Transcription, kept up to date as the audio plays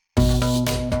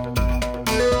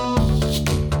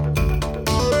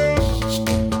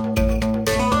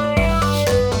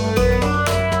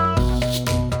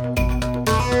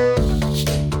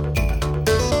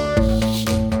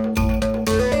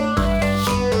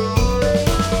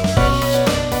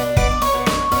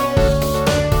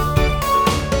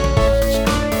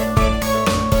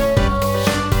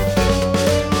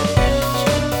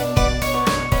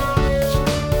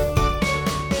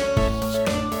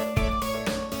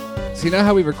So you know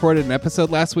how we recorded an episode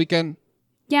last weekend?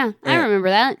 Yeah, I remember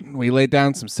that. We laid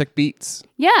down some sick beats.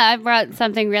 Yeah, I brought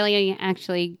something really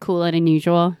actually cool and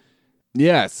unusual.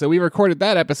 Yeah, so we recorded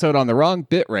that episode on the wrong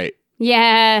bit rate.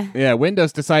 Yeah. Yeah,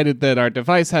 Windows decided that our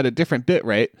device had a different bit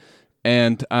rate,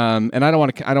 and I don't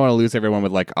want to lose everyone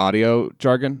with like audio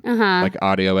jargon, like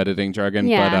audio editing jargon.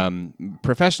 Yeah. But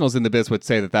professionals in the biz would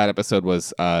say that episode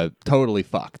was totally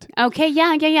fucked. Okay.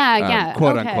 Yeah.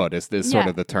 Quote Okay. unquote is sort Yeah.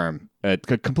 of the term.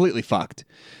 Completely fucked,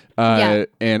 Yeah.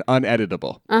 and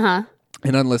uneditable, and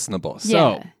unlistenable.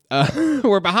 Yeah. So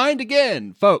we're behind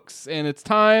again, folks, and it's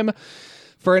time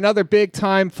for another big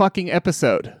time fucking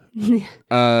episode.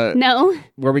 No.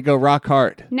 Where we go rock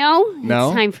hard. No. No?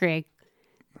 It's time for a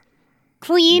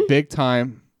clean, Big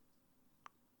time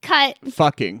cut,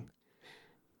 fucking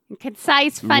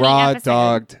concise, funny raw episode.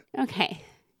 dogged Okay.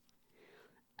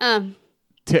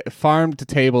 farm to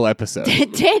table episode.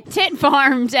 Tit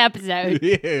farmed episode.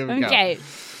 Yeah, there we go. Okay.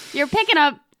 You're picking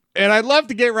up. And I'd love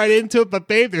to get right into it, but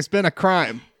babe, there's been a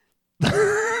crime.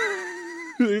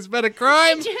 There's been a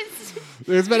crime.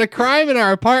 There's been a crime in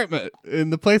our apartment, in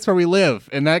the place where we live,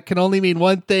 and that can only mean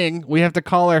one thing. We have to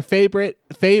call our favorite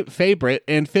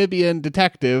amphibian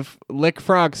detective, Lick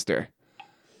Frogster.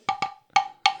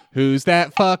 Who's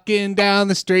that fucking down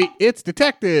the street? It's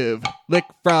Detective Lick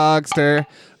Frogster.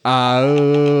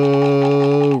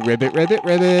 Oh, ribbit, ribbit,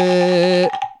 ribbit.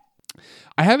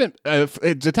 I haven't.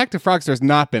 Detective Frogster has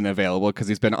not been available because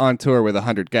he's been on tour with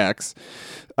 100 Gex.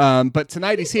 But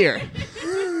tonight he's here.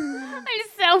 I'm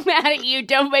so mad at you.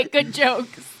 Don't make good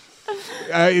jokes.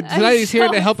 Tonight he's here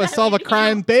to help us solve a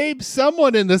crime. Babe,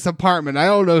 someone in this apartment, I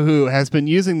don't know who, has been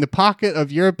using the pocket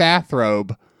of your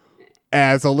bathrobe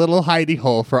as a little hidey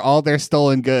hole for all their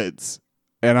stolen goods.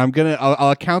 And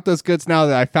I'll count those goods now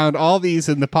that I found all these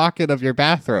in the pocket of your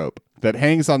bathrobe that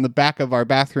hangs on the back of our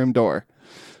bathroom door.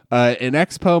 An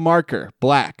Expo marker,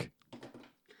 black.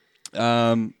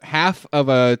 Half of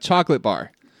a chocolate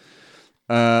bar.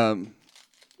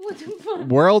 What the fuck?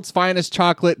 World's finest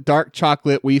chocolate, dark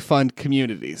chocolate. We fund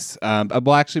communities.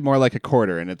 Well, actually more like a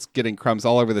quarter, and it's getting crumbs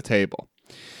all over the table.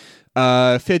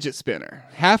 Fidget spinner.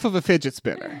 Half of a fidget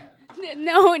spinner.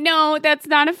 No, that's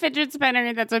not a fidget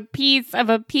spinner. That's a piece of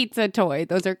a pizza toy.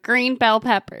 Those are green bell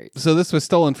peppers. So this was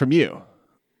stolen from you.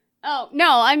 Oh,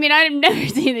 no. I mean, I've never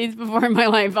seen these before in my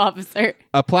life, officer.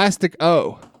 A plastic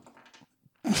O.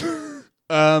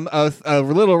 A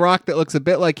little rock that looks a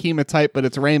bit like hematite, but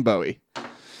it's rainbowy.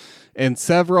 And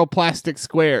several plastic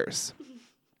squares.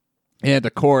 And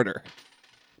a quarter.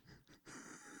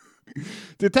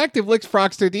 Detective Lick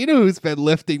Frogster, do you know who's been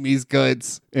lifting these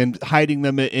goods and hiding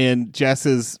them in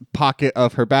Jess's pocket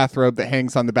of her bathrobe that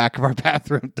hangs on the back of our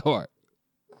bathroom door?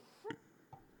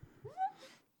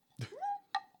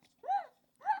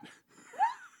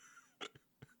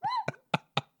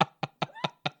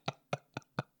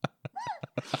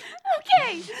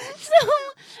 Okay.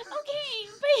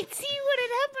 But see what had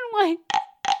happened was...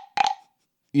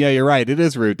 Yeah, you're right. It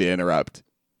is rude to interrupt.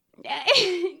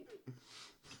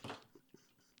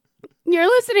 You're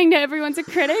listening to Everyone's a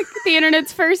Critic, the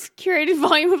internet's first curated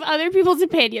volume of other people's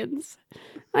opinions.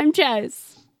 I'm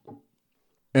Jess.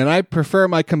 And I prefer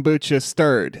my kombucha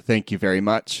stirred. Thank you very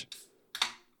much.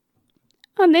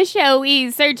 On this show,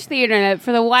 we search the internet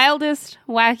for the wildest,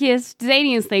 wackiest,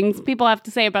 zaniest things people have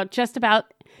to say about just about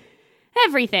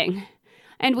everything.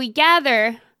 And we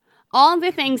gather all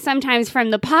the things sometimes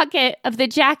from the pocket of the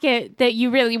jacket that you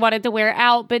really wanted to wear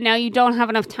out, but now you don't have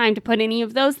enough time to put any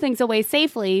of those things away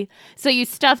safely, so you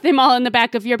stuff them all in the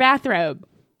back of your bathrobe.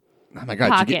 Oh my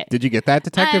God, did you get that,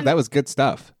 Detective? That was good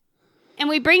stuff. And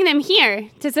we bring them here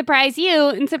to surprise you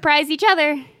and surprise each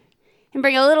other and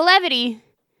bring a little levity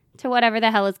to whatever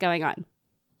the hell is going on.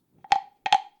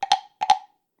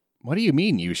 What do you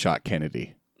mean you shot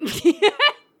Kennedy?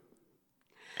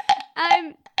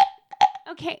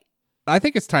 Okay. I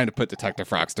think it's time to put Detective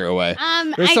Frogster away.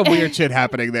 There's some weird shit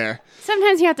happening there.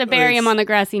 Sometimes you have to bury him on the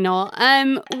grassy knoll.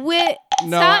 No,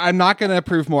 I'm not going to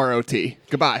approve more OT.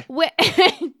 Goodbye.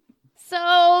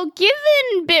 So,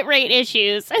 given bitrate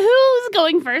issues, who's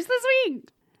going first this week?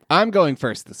 I'm going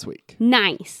first this week.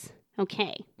 Nice.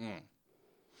 Okay.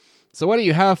 So what do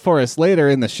you have for us later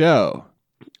in the show?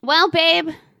 Well, babe,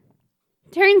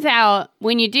 Turns out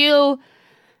when you do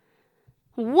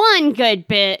one good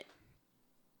bit,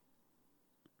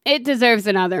 it deserves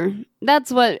another.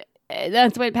 That's what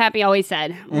Pappy always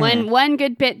said. One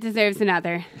good bit deserves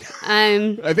another.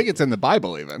 I think it's in the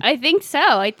Bible even. I think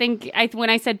so. When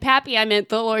I said Pappy, I meant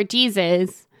the Lord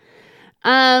Jesus.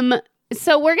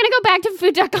 So we're gonna go back to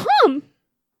food.com.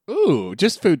 Ooh,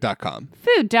 just food.com.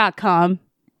 Food.com.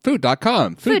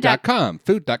 Food.com. Food.com.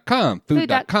 Food.com.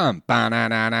 Food.com.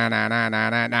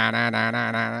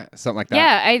 Something like that.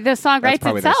 Yeah, the song writes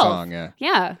probably itself. Their song, yeah.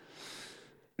 Yeah.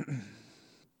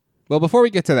 Well, before we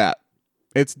get to that,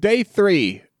 it's day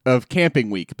 3 of camping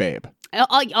week, babe.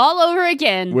 All over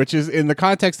again. Which is, in the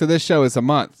context of this show, is a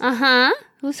month. Uh-huh.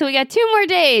 So we got 2 more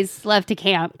days left to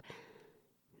camp.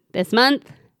 This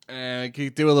month. Could you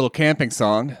do a little camping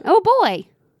song? Oh, boy.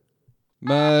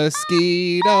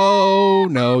 Mosquito,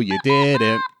 no, you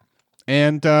didn't.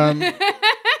 And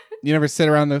you never sit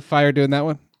around the fire doing that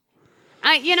one?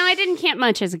 I didn't camp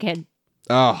much as a kid.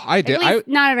 Oh, I did. At least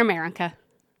not in America.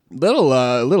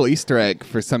 Little Easter egg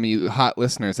for some of you hot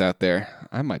listeners out there.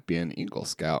 I might be an Eagle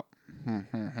Scout. Can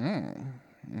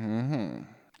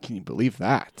you believe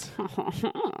that?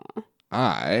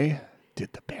 I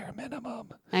did the bare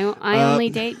minimum. I only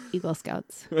date Eagle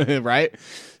Scouts. Right?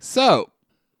 So,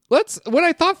 what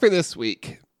I thought for this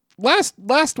week.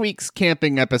 Last week's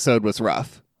camping episode was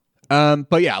rough.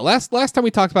 But yeah, last time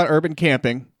we talked about urban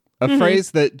camping, a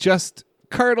phrase that just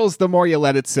curdles the more you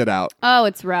let it sit out. Oh,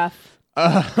 it's rough.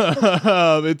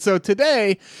 And so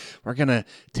today we're going to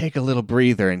take a little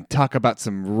breather and talk about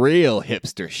some real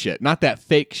hipster shit. Not that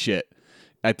fake shit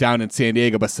down in San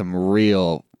Diego, but some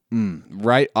real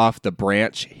right off the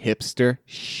branch hipster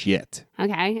shit.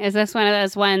 Okay. Is this one of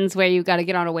those ones where you got to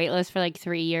get on a wait list for like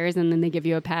 3 years and then they give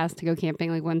you a pass to go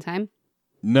camping like one time?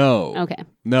 No. Okay.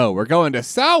 No, we're going to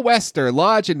Sou'Wester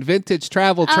Lodge and Vintage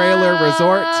Travel Trailer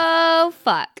Resort. Oh,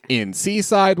 fuck. In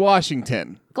Seaside,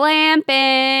 Washington.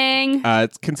 Glamping.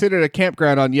 It's considered a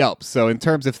campground on Yelp, so in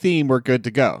terms of theme, we're good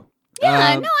to go.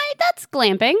 Yeah, that's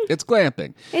glamping. It's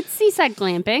glamping. It's seaside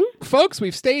glamping. Folks,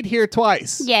 we've stayed here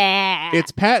twice. Yeah.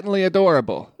 It's patently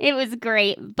adorable. It was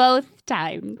great both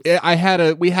times.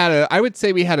 I would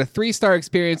say we had a 3-star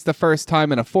experience the first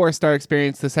time and a 4-star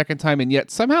experience the second time, and yet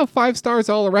somehow 5 stars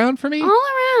all around for me. All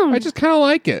around. I just kind of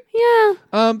like it. Yeah.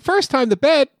 First time, the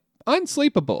bed,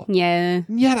 unsleepable. Yeah.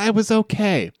 Yet I was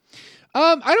okay.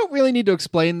 I don't really need to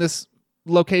explain this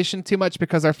location too much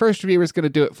because our first reviewer is going to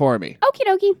do it for me. Okie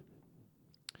dokie.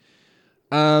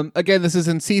 Again, this is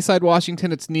in Seaside,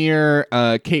 Washington. It's near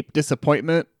Cape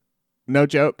Disappointment. No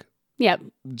joke. Yep.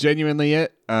 Genuinely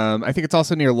it. I think it's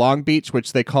also near Long Beach,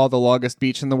 which they call the longest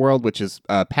beach in the world, which is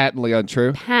patently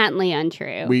untrue. Patently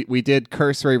untrue. We did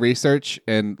cursory research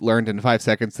and learned in 5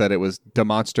 seconds that it was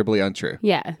demonstrably untrue.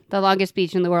 Yeah. The longest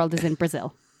beach in the world is in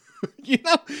Brazil. And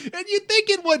you'd think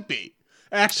it would be.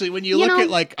 Actually, when you look at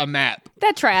like a map.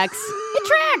 That tracks.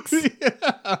 It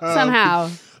tracks. Somehow.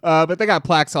 But they got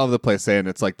plaques all over the place saying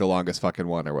it's like the longest fucking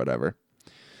one or whatever.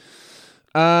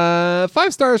 5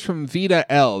 stars from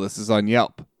Vita L. This is on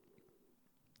Yelp.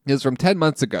 It was from 10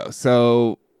 months ago.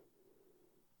 So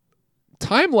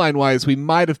timeline-wise, we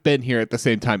might have been here at the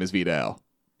same time as Vita L.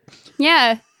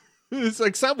 Yeah. It's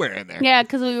like somewhere in there. Yeah,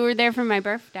 because we were there for my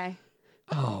birthday.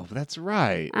 Oh, that's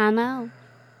right. I know.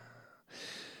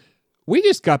 We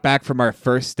just got back from our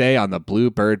first stay on the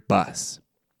Bluebird bus.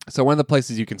 So one of the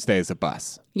places you can stay is a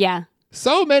bus. Yeah.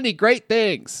 So many great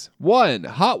things. 1,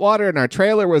 hot water in our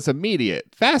trailer was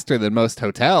immediate, faster than most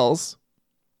hotels.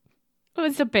 It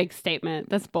was a big statement.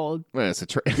 That's bold. Well, it's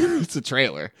a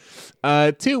trailer.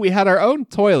 2, we had our own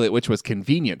toilet, which was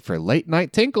convenient for late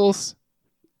night tinkles.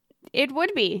 It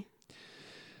would be.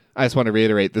 I just want to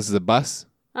reiterate, this is a bus.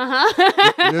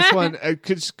 Uh-huh. This one,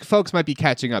 folks might be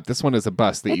catching up. This one is a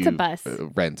bus that It's a bus.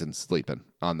 Rent and sleep in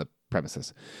on the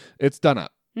premises. It's done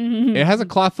up. Mm-hmm. It has a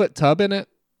clawfoot tub in it.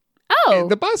 Oh.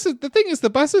 The thing is, the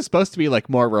bus is supposed to be like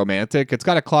more romantic. It's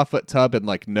got a clawfoot tub and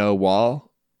like no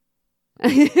wall.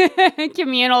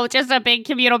 Communal, just a big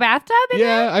communal bathtub in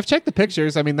there? I've checked the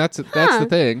pictures. I mean, that's the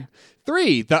thing.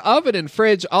 3, the oven and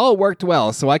fridge all worked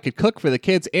well, so I could cook for the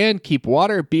kids and keep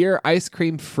water, beer, ice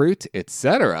cream, fruit,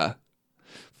 etc.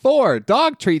 4,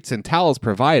 dog treats and towels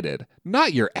provided.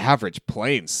 Not your average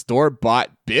plain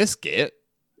store-bought biscuit.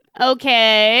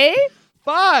 Okay.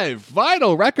 5,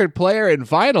 vinyl record player and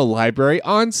vinyl library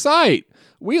on site.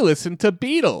 We listened to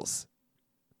Beatles.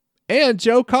 And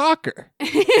Joe Cocker.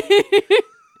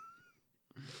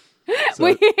 So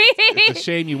it's a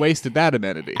shame you wasted that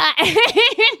amenity.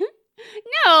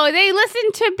 No, they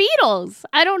listen to Beatles.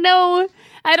 I don't know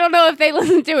if they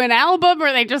listen to an album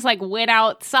or they just like went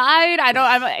outside.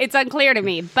 It's unclear to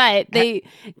me, but they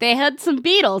had some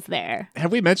Beatles there.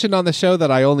 Have we mentioned on the show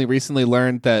that I only recently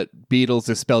learned that Beatles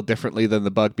is spelled differently than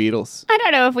the bug Beatles? I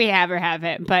don't know if we have or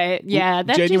haven't, but yeah,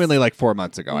 that's genuinely like 4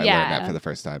 months ago. I learned that for the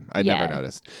first time. I never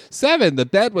noticed. 7, the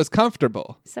bed was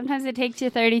comfortable. Sometimes it takes you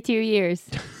 32 years.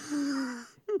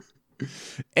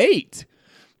 8,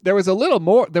 there was a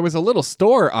little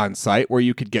store on site where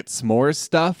you could get s'mores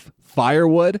stuff,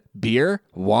 firewood, beer,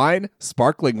 wine,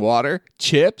 sparkling water,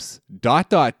 chips, ...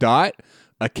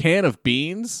 a can of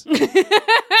beans,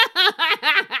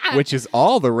 which is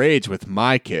all the rage with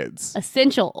my kids.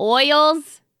 Essential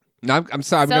oils. No, I'm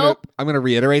sorry. I'm gonna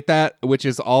reiterate that, which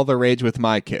is all the rage with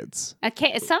my kids.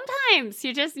 Sometimes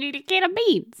you just need a can of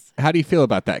beans. How do you feel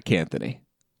about that, Canthony?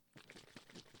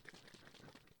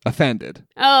 Offended.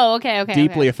 Oh, okay.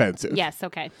 Deeply offensive. Yes,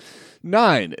 okay.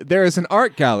 9, there is an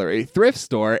art gallery, thrift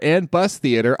store, and bus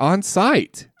theater on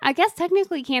site. I guess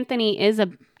technically Canthony is a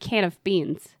can of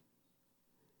beans.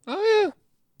 Oh, yeah.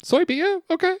 Soybean, yeah,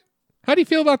 okay. How do you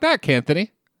feel about that, Canthony?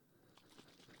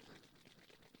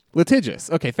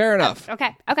 Litigious. Okay, fair enough.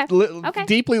 Okay.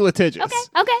 Deeply litigious.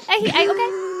 Okay.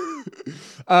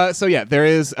 So yeah, there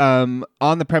is, on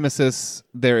the premises,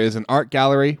 there is an art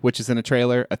gallery, which is in a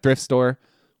trailer, a thrift store,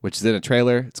 which is in a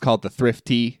trailer. It's called the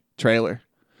Thrifty Trailer.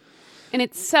 And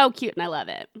it's so cute, and I love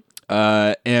it.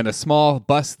 And a small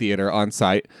bus theater on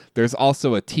site. There's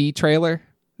also a tea trailer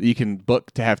that you can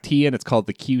book to have tea in. It's called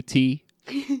the QT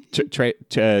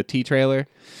tea trailer.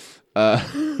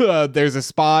 There's a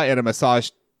spa and a massage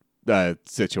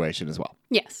situation as well.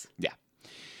 Yes. Yeah.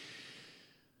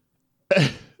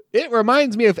 It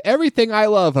reminds me of everything I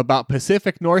love about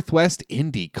Pacific Northwest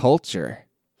indie culture.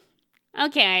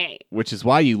 Okay. Which is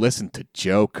why you listen to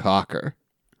Joe Cocker.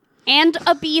 And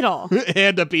a beetle.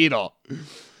 And a beetle.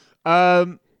 Yeah,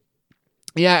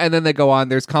 and then they go on.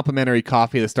 There's complimentary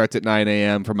coffee that starts at 9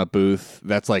 a.m. from a booth.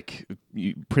 That's like,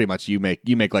 you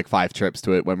make like 5 trips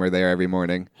to it when we're there every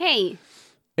morning. Hey.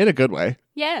 In a good way.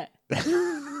 Yeah.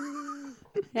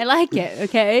 I like it,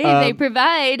 okay? They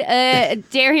provide a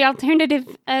dairy alternative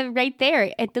right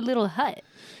there at the little hut.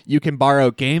 You can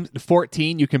borrow games.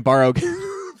 14, you can borrow...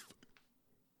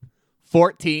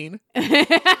 14.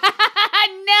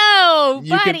 No,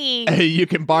 buddy. You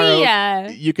can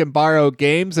borrow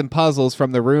games and puzzles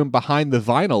from the room behind the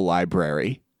vinyl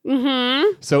library.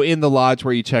 Mm-hmm. So in the lodge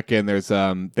where you check in, there's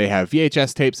they have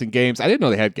VHS tapes and games. I didn't know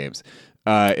they had games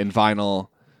in vinyl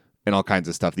and all kinds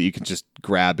of stuff that you can just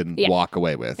grab and walk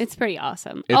away with. It's pretty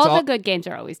awesome. All the good games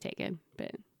are always taken,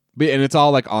 but and it's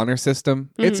all like honor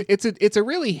system. Mm-hmm. It's a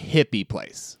really hippie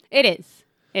place. It is.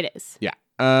 Yeah.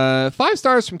 5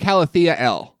 stars from Calathea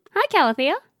L. Hi,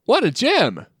 Calathea. What a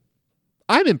gem!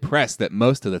 I'm impressed that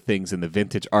most of the things in the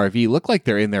vintage RV look like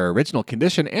they're in their original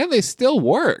condition and they still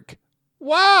work.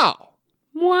 Wow!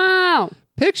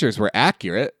 Pictures were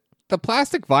accurate. The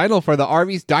plastic vinyl for the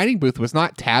RV's dining booth was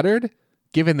not tattered,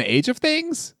 given the age of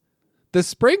things. The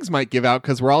springs might give out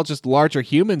because we're all just larger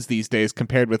humans these days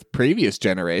compared with previous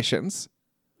generations.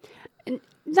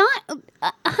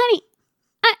 Honey,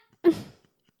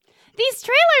 these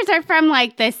trailers are from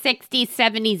like the 60s,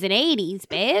 70s, and 80s,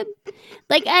 babe.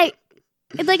 I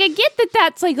get that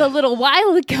that's like a little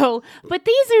while ago, but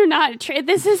these are not.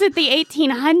 This isn't the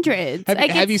 1800s.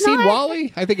 Have you seen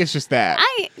WALL-E? I think it's just that.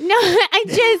 These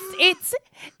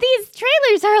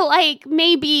trailers are like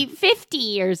maybe 50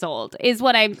 years old is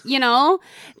what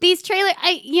these trailers,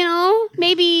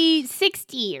 maybe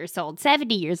 60 years old,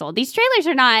 70 years old. These trailers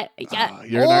are not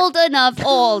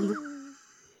old.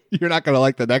 You're not going to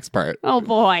like the next part. Oh,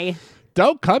 boy.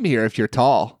 Don't come here if you're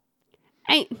tall.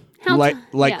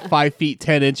 5 feet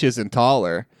 10 inches and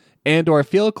taller, and or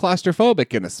feel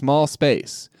claustrophobic in a small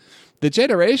space. The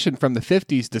generation from the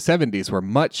 50s to 70s were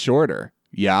much shorter.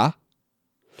 Yeah?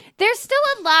 They're still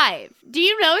alive. Do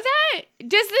you know that?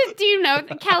 Do you know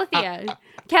Calathea?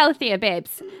 Calathea,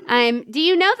 babes. Do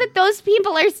you know that those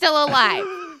people are still alive?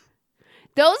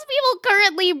 Those people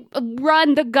currently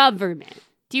run the government.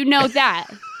 Do you know that?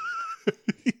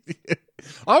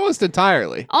 Almost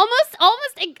entirely. Almost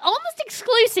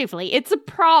exclusively. It's a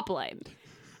problem.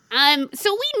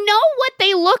 So we know what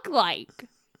they look like.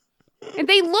 And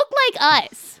they look like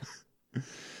us.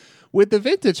 With the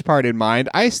vintage part in mind,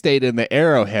 I stayed in the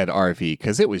Arrowhead RV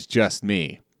because it was just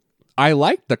me. I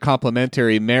liked the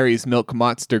complimentary Mary's Milk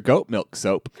Monster goat milk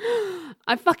soap.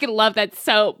 I fucking love that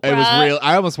soap, bruh. It was real.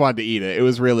 I almost wanted to eat it. It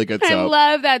was really good soap. I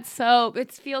love that soap.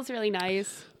 It feels really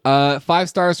nice. 5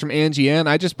 stars from Angie N.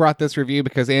 I just brought this review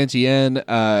because Angie N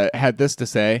had this to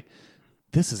say.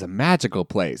 This is a magical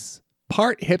place.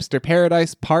 part hipster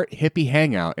paradise, part hippie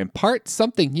hangout, and part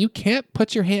something you can't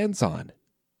put your hands on.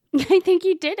 I think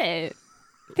you did it.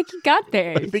 I think you got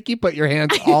there. I think you put your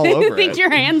hands all over I think it. your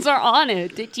hands are on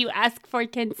it. Did you ask for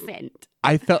consent?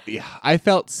 I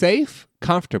felt safe,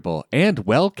 comfortable, and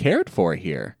well cared for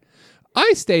here.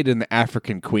 I stayed in the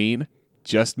African Queen,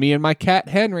 just me and my cat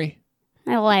Henry.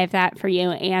 I love that for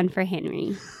you and for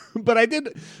Henry. But I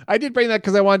did bring that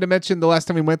because I wanted to mention the last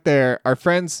time we went there, our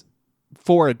friends,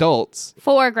 4 adults,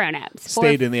 4 grown-ups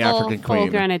stayed in the African Queen. 4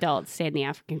 grown adults stayed in the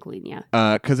African Queen.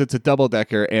 Yeah. Because it's a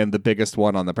double-decker and the biggest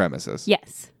one on the premises.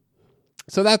 Yes.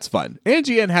 So that's fun.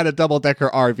 Angie Ann had a double-decker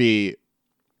RV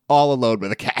all alone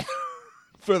with a cat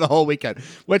for the whole weekend,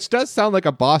 which does sound like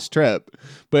a boss trip,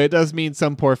 but it does mean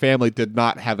some poor family did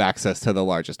not have access to the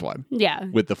largest one. Yeah.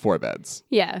 With the 4 beds.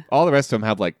 Yeah. All the rest of them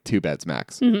have like 2 beds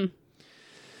max. Mm-hmm.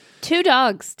 2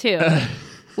 dogs, too.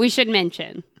 We should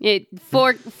mention.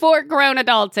 4 grown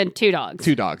adults and 2 dogs.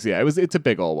 2 dogs, yeah. It's a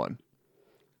big old one.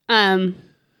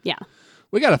 Yeah.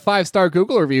 We got a 5-star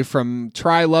Google review from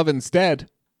Try Love Instead.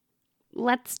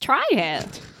 Let's try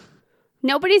it.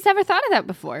 Nobody's ever thought of that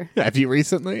before. Have you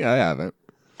recently? I haven't.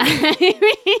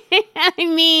 I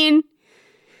mean,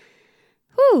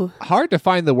 whew. Hard to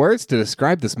find the words to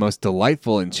describe this most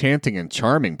delightful, enchanting, and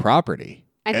charming property.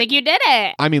 I think you did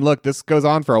it. I mean, look, this goes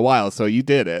on for a while, so you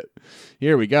did it.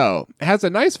 Here we go. It has a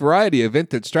nice variety of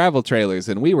vintage travel trailers,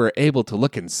 and we were able to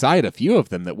look inside a few of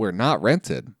them that were not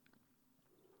rented.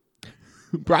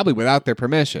 Probably without their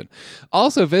permission.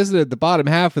 Also visited the bottom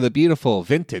half of the beautiful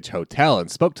vintage hotel and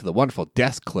spoke to the wonderful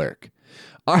desk clerk.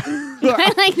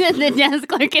 I like that the desk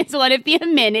clerk is one of the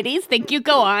amenities. Thank you.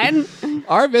 Go on.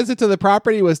 Our visit to the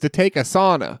property was to take a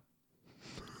sauna.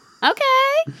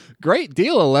 Okay. Great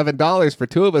deal, $11 for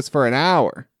 2 of us for an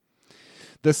hour.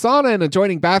 The sauna and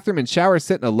adjoining bathroom and shower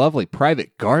sit in a lovely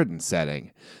private garden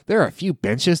setting. There are a few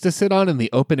benches to sit on in the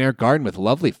open-air garden with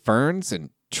lovely ferns and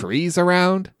trees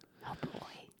around.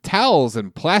 Towels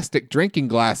and plastic drinking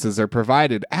glasses are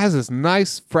provided, as is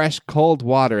nice, fresh, cold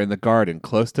water in the garden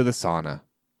close to the sauna.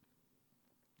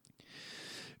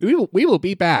 We will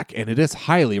be back, and it is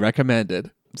highly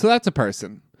recommended. So that's a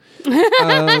person.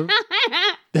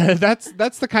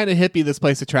 That's the kind of hippie this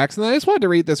place attracts. And I just wanted to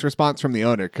read this response from the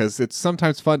owner, because it's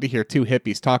sometimes fun to hear 2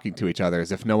 hippies talking to each other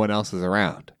as if no one else is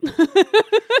around.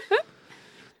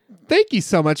 Thank you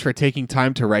so much for taking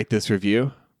time to write this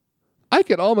review. I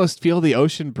could almost feel the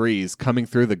ocean breeze coming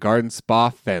through the garden spa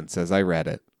fence as I read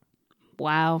it.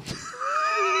 Wow.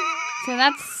 So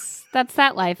that's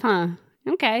that life, huh?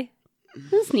 Okay.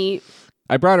 That's neat.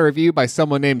 I brought a review by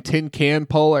someone named Tin Can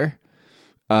Polar.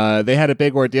 They had a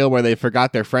big ordeal where they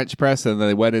forgot their French press, and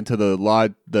they went into the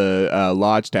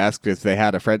lodge to ask if they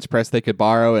had a French press they could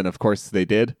borrow, and of course they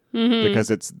did,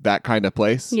 because it's that kind of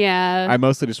place. Yeah. I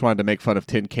mostly just wanted to make fun of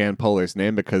Tin Can Polar's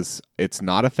name because it's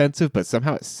not offensive, but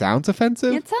somehow it sounds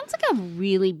offensive. It sounds like a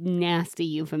really nasty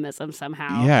euphemism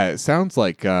somehow. Yeah, it sounds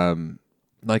like a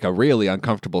really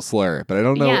uncomfortable slur, but I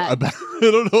don't know Yeah. about. I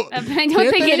don't know. I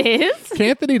don't think it is.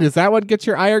 Anthony, does that one get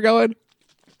your ire going?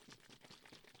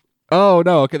 Oh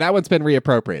no! Okay, that one's been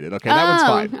reappropriated. Okay, that one's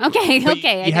fine. Okay, But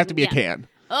okay. You have to be a can.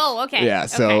 Oh, okay. Yeah.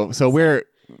 So okay. so we're.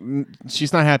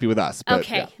 She's not happy with us. But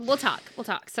Okay, yeah. we'll talk.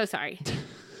 So sorry.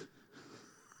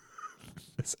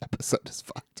 This episode is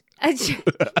fucked.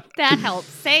 That helps.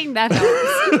 Saying that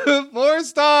helps. 4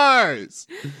 stars.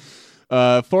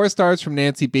 4 stars from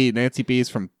Nancy B. Nancy B is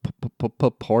from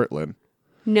Portland.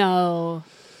 No.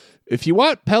 If you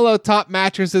want pillow top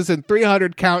mattresses and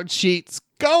 300 count sheets,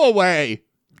 go away.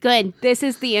 Good. This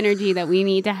is the energy that we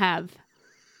need to have.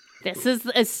 This is,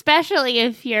 especially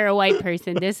if you're a white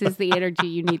person, this is the energy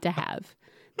you need to have.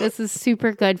 This is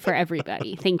super good for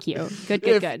everybody. Thank you.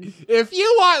 Good. If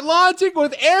you want lodging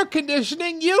with air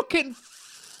conditioning, you can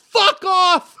fuck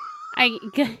off.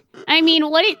 I mean,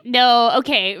 no,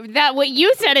 okay, that what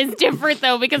you said is different,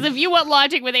 though, because if you want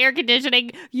lodging with air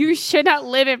conditioning, you should not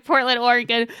live in Portland,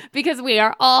 Oregon, because we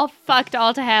are all fucked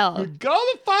all to hell. Go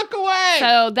the fuck away!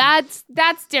 So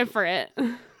that's different.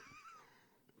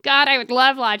 God, I would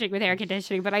love lodging with air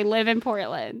conditioning, but I live in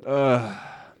Portland. The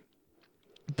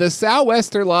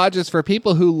Sou'wester Lodge is for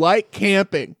people who like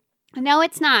camping. No,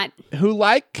 it's not. Who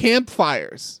like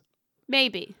campfires.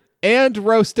 Maybe. And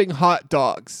roasting hot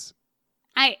dogs.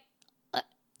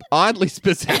 Oddly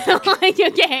specific.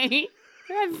 Okay.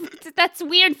 That's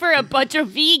weird for a bunch of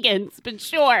vegans, but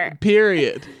sure.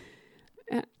 Period.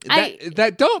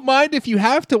 That don't mind if you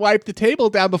have to wipe the table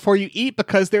down before you eat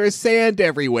because there is sand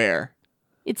everywhere.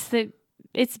 It's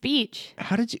beach.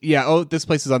 How did you? Yeah. Oh, this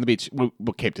place is on the beach. Well,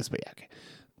 Cape Dispatch. Okay.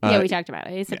 Yeah, we talked about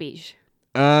it. It's a beach.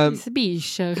 It's a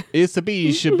beach. It's a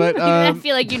beach, but I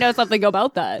feel like you know something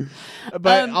about that.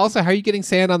 But also, how are you getting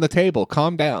sand on the table?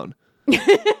 Calm down.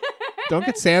 Don't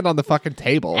get sand on the fucking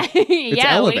table. It's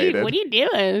yeah, elevated. what are you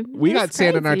doing? We got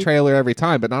sand in our trailer every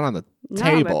time, but not on the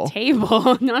table. On the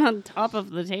table, not on top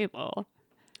of the table.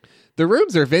 The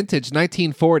rooms are vintage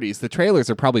 1940s. The trailers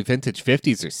are probably vintage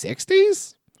 50s or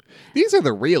 60s. These are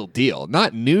the real deal,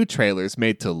 not new trailers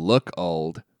made to look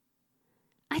old.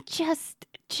 I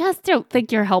just don't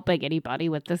think you're helping anybody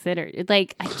with this interview.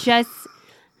 Like, I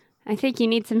think you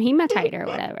need some hematite or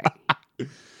whatever.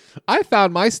 I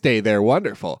found my stay there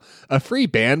wonderful. A free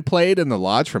band played in the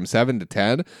lodge from 7 to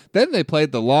 10. Then they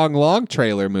played the Long Long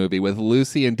trailer movie with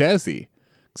Lucy and Desi.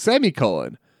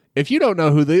 Semicolon. If you don't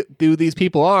know who these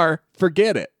people are,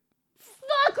 forget it.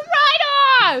 Fuck right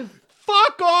off!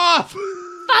 Fuck off!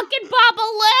 Fucking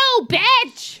Babalu,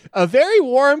 bitch! A very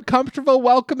warm, comfortable,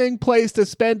 welcoming place to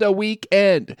spend a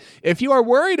weekend. If you are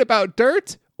worried about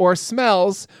dirt or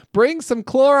smells, bring some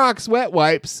Clorox wet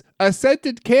wipes, a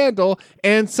scented candle,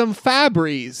 and some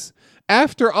Fabries.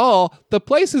 After all, the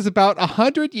place is about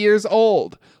 100 years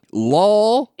old.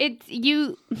 Lol. It's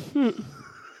you.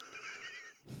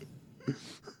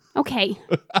 Okay.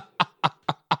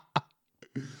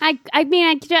 I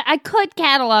mean, I could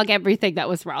catalog everything that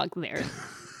was wrong there.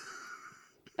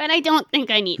 But I don't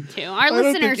think I need to. Our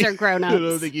listeners are grown-ups. I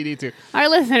don't think you need to. Our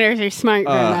listeners are smart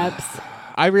grown-ups.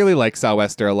 I really like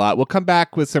Sou'wester a lot. We'll come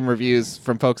back with some reviews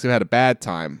from folks who had a bad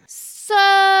time. So,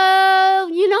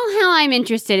 you know how I'm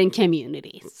interested in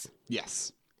communities.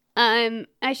 Yes.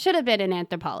 I should have been an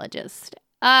anthropologist.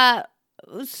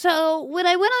 So when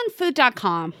I went on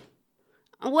food.com,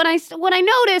 what I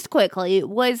noticed quickly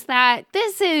was that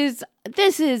this is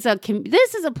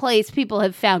a place people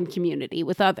have found community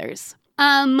with others.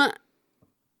 And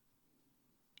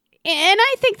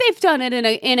I think they've done it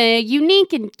in a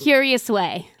unique and curious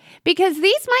way. Because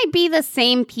these might be the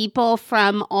same people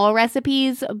from All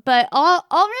Recipes, but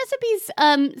All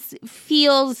Recipes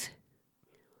feels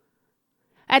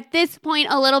at this point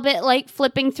a little bit like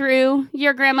flipping through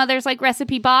your grandmother's like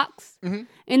recipe box. Mm-hmm.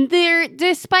 And they're,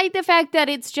 despite the fact that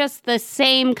it's just the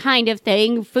same kind of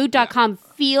thing, food.com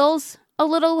feels a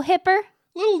little hipper.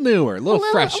 A little newer, a little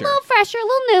fresher. A little fresher, a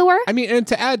little newer. I mean, and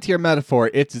to add to your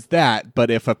metaphor, it's that, but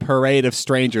if a parade of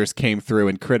strangers came through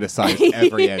and criticized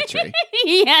every entry.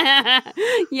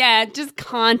 Yeah, just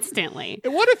constantly.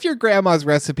 And what if your grandma's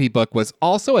recipe book was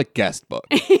also a guest book?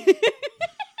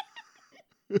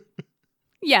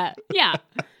 Yeah.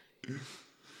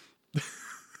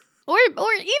 Or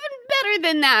even better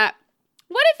than that,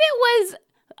 what if it was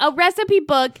a recipe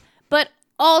book, but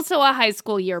also a high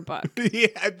school yearbook?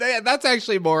 Yeah, that's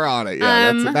actually more on it.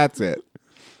 Yeah, that's it.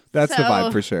 That's the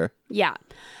vibe for sure. Yeah.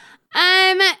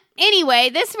 Anyway,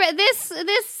 this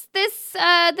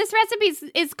recipe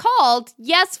is called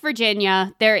Yes,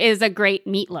 Virginia. There is a great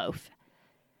meatloaf,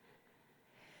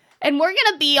 and we're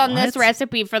gonna be on this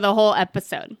recipe for the whole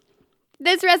episode.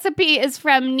 This recipe is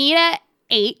from Nita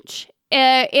H.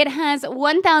 It has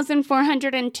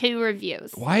 1,402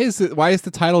 reviews. Why is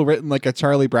the title written like a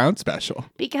Charlie Brown special?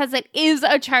 Because it is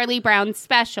a Charlie Brown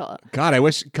special. God, I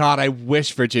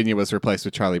wish Virginia was replaced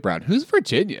with Charlie Brown. Who's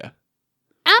Virginia?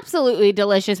 Absolutely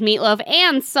delicious meatloaf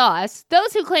and sauce.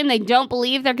 Those who claim they don't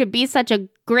believe there could be such a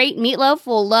great meatloaf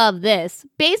will love this.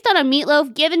 Based on a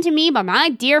meatloaf given to me by my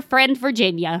dear friend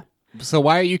Virginia. So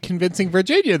why are you convincing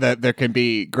Virginia that there can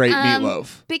be great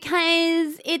meatloaf?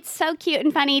 Because it's so cute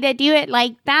and funny to do it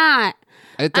like that.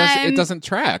 It doesn't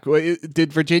track.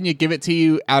 Did Virginia give it to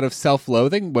you out of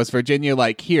self-loathing? Was Virginia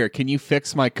like, here, can you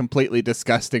fix my completely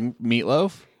disgusting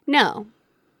meatloaf? No.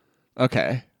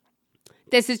 Okay.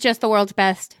 This is just the world's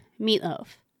best meatloaf.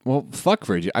 Well, fuck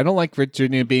Virginia. I don't like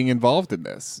Virginia being involved in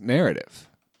this narrative.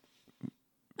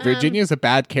 Virginia's a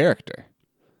bad character.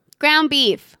 Ground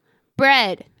beef,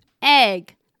 bread,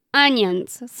 egg,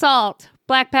 onions, salt,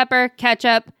 black pepper,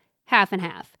 ketchup, half and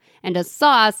half, and a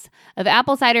sauce of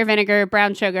apple cider vinegar,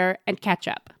 brown sugar, and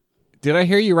ketchup. Did I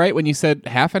hear you right when you said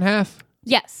half and half?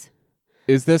 Yes.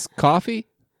 Is this coffee?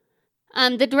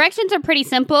 The directions are pretty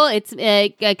simple. It's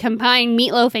combine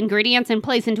meatloaf ingredients and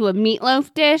place into a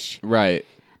meatloaf dish. Right.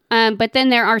 But then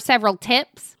there are several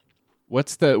tips. Where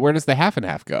does the half and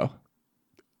half go?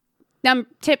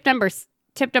 Tip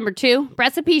number 2,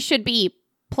 recipe should be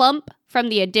plump from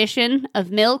the addition of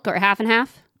milk or half and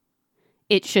half.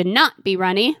 It should not be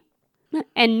runny.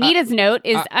 And Nita's note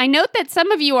is, I note that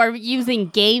some of you are using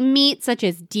game meat such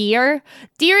as deer.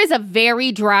 Deer is a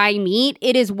very dry meat.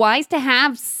 It is wise to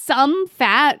have some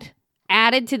fat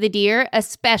added to the deer,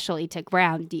 especially to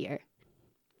ground deer.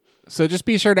 So just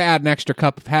be sure to add an extra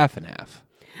cup of half and half.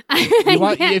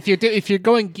 If you're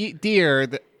going deer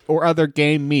or other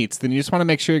game meats, then you just want to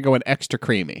make sure you're going extra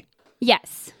creamy.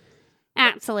 Yes,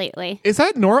 absolutely. Is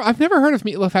that normal? I've never heard of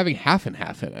meatloaf having half and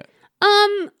half in it.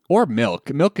 Or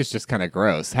milk. Milk is just kind of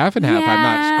gross. Half and half, I'm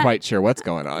not quite sure what's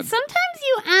going on. Sometimes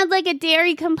you add like a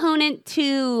dairy component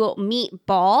to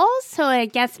meatballs, so I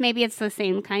guess maybe it's the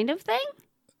same kind of thing.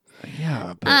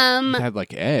 Yeah, but you had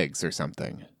like eggs or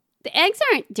something. The eggs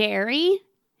aren't dairy.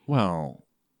 Well,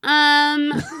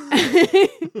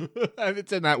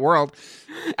 it's in that world.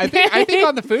 I think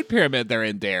on the food pyramid they're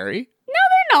in dairy. No,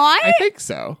 they're not. I think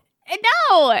so.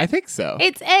 No, I think so.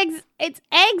 It's eggs. It's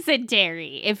eggs and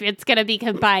dairy. If it's gonna be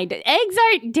combined, eggs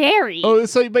aren't dairy. Oh,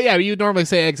 but yeah, you normally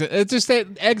say eggs. It's just that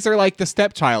eggs are like the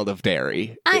stepchild of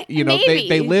dairy. Maybe.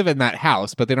 They live in that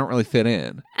house, but they don't really fit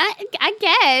in. I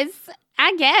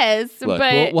guess. Look,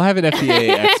 but we'll have an FDA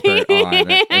expert on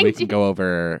it, and we can go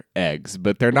over eggs.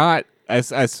 But they're not.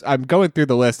 As I'm going through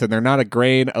the list, and they're not a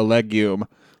grain, a legume,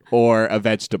 or a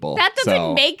vegetable. That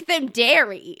doesn't make them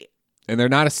dairy. And they're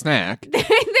not a snack. They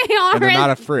are. And they're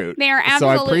not a fruit. They are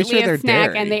absolutely so I'm pretty sure a they're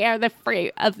snack, dairy. and they are the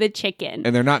fruit of the chicken.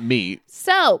 And they're not meat.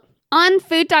 So, on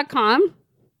food.com,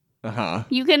 Uh-huh.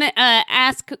 you can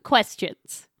ask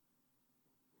questions.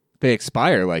 They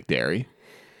expire like dairy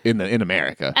in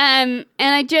America. And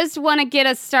I just want to get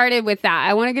us started with that.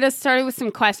 I want to get us started with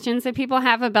some questions that people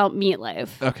have about meatloaf.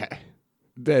 Okay.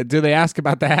 Do they ask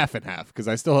about the half and half? Because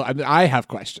I have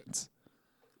questions.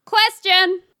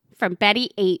 Question from Betty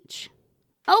H.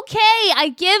 Okay,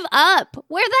 I give up.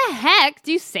 Where the heck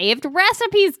do saved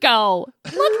recipes go?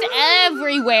 Looked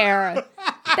everywhere.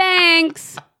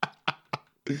 Thanks.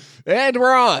 And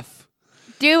we're off.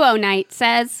 Duo Night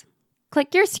says,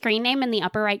 click your screen name in the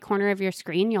upper right corner of your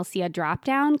screen. You'll see a drop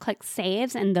down. Click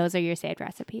saves, and those are your saved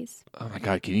recipes. Oh my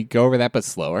God, can you go over that but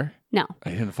slower? No. I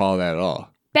didn't follow that at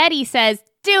all. Betty says,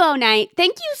 Duo Night,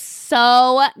 thank you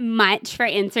so much for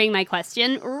answering my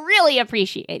question. Really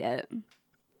appreciate it.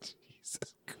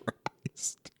 Jesus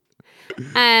Christ.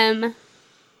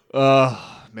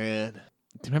 Oh, man. Do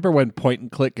you remember when point and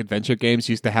click adventure games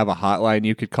used to have a hotline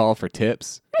you could call for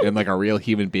tips? And like a real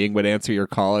human being would answer your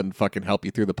call and fucking help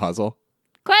you through the puzzle?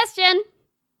 Question.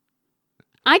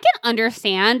 I can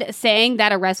understand saying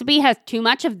that a recipe has too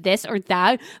much of this or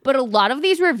that, but a lot of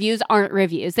these reviews aren't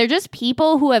reviews. They're just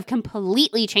people who have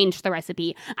completely changed the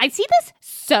recipe. I see this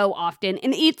so often,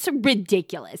 and it's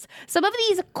ridiculous. Some of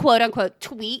these quote-unquote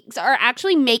tweaks are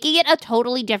actually making it a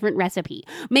totally different recipe.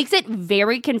 Makes it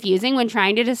very confusing when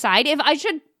trying to decide if I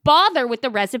should bother with the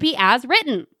recipe as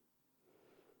written.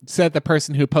 Said the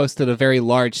person who posted a very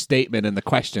large statement in the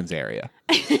questions area.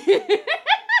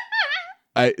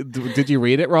 Did you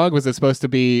read it wrong? Was it supposed to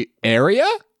be area?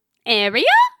 Area?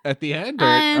 At the end?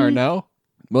 Or no?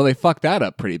 Well, they fucked that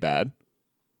up pretty bad.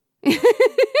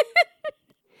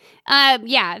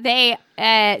 Yeah, they,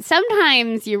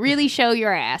 sometimes you really show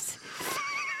your ass.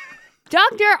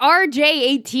 Dr.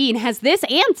 RJ18 has this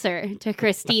answer to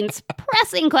Christine's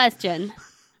pressing question.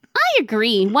 I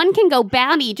agree. One can go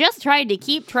bounty just trying to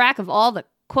keep track of all the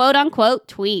quote-unquote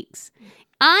tweaks.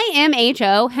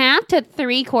 IMHO, half to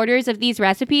 3/4 of these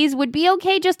recipes would be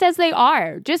okay just as they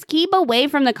are. Just keep away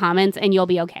from the comments and you'll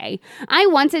be okay. I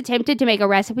once attempted to make a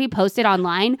recipe posted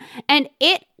online and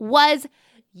it was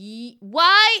YUCCHY.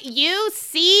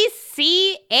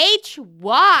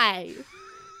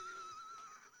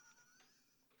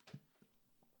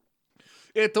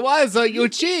 It was a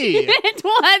Yuchi. It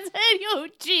was a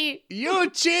Yuchi.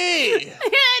 Yuchi.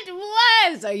 It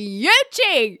was a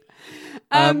Yuchi.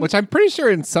 Which I'm pretty sure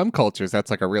in some cultures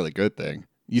that's like a really good thing.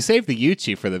 You save the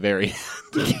Yuchi for the very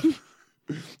end.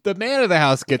 The man of the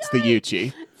house gets the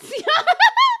Yuchi.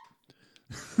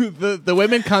 the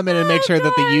women come in and make sure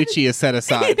that the Yuchi is set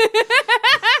aside.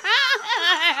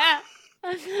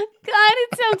 God,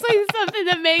 it sounds like something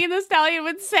that Megan Thee Stallion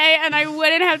would say, and I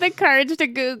wouldn't have the courage to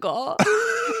Google.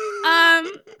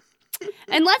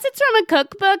 Unless it's from a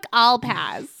cookbook, I'll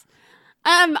pass.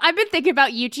 I've been thinking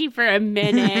about Yuchi for a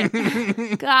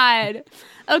minute. God.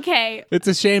 Okay. It's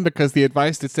a shame because the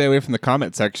advice to stay away from the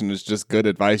comment section is just good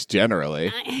advice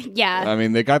generally. Yeah. I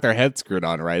mean, they got their head screwed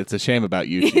on right. It's a shame about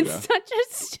Yuchi, though.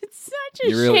 It's such a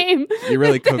shame. You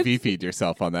really Kofifi'd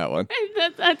yourself on that one.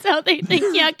 That's how they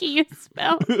think yucky is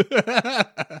spelled.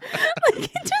 Like,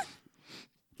 just,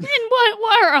 in what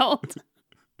world?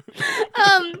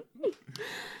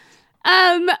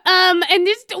 And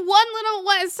just one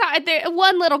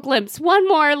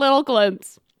more little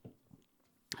glimpse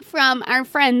from our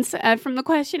friends from the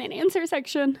question and answer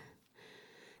section.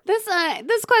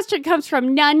 This question comes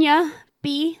from Nanya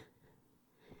B.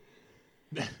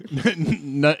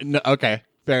 No, okay,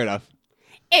 fair enough.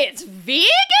 It's vegan?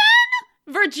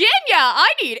 Virginia,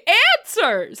 I need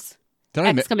answers. Did I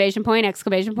Exclamation point,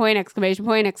 exclamation point, exclamation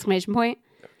point, exclamation point.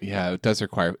 Yeah, it does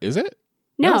require... Is it?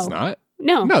 No. It's not.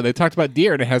 No. No, they talked about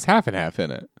deer and it has half and half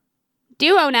in it.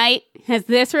 Duo Night has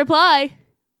this reply.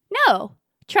 No.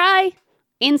 Try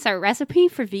insert recipe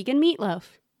for vegan meatloaf.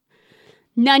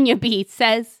 Nunya Bee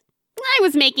says, I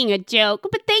was making a joke,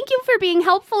 but thank you for being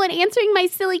helpful and answering my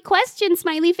silly question,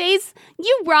 smiley face.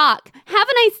 You rock. Have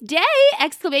a nice day!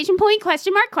 Exclamation point,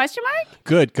 question mark, question mark.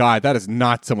 Good God, that is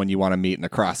not someone you want to meet in a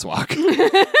crosswalk.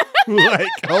 Like,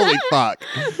 holy fuck.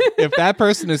 If that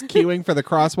person is queuing for the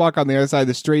crosswalk on the other side of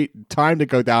the street, time to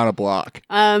go down a block.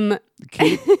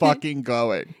 Keep fucking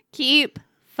going. Keep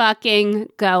fucking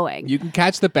going. You can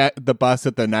catch the bus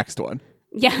at the next one.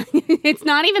 Yeah, it's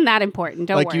not even that important.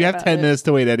 Don't worry. Like, you have 10 minutes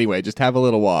to wait anyway. Just have a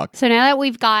little walk. So now that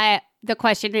we've got the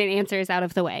question and answers out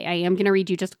of the way, I am going to read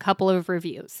you just a couple of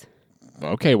reviews.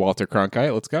 Okay, Walter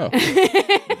Cronkite, let's go.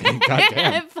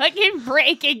 Goddamn. Fucking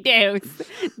breaking news.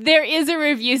 There is a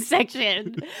review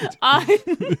section on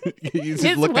You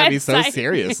just looked at me so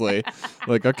seriously.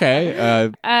 Like, okay.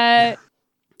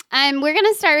 we're going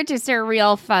to start with just a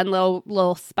real fun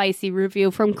little spicy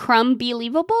review from Crumb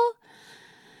Believable.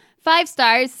 5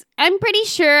 stars. I'm pretty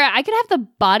sure I could have the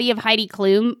body of Heidi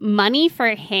Klum, money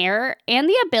for hair, and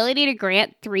the ability to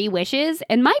grant 3 wishes,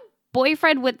 and my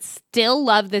boyfriend would still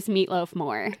love this meatloaf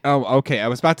more. Oh, okay. I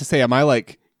was about to say, am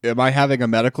I having a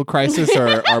medical crisis,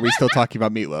 or are we still talking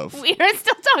about meatloaf? We are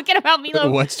still talking about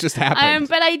meatloaf. What's just happened?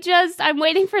 But I'm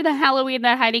waiting for the Halloween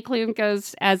that Heidi Klum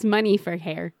goes as money for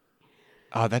hair.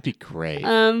 Oh, that'd be great.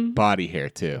 Body hair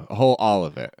too. All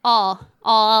of it.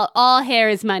 All hair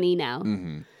is money now.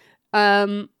 Mm-hmm.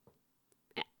 And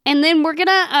then we're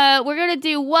gonna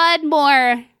do one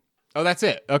more. Oh, that's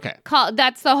it. Okay.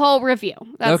 That's the whole review.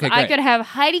 Okay, I great. could have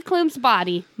Heidi Klum's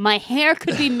body. My hair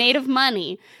could be made of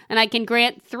money, and I can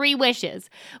grant 3 wishes,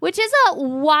 which is a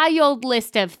wild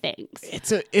list of things.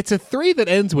 It's a 3 that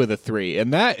ends with a 3,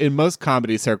 and that in most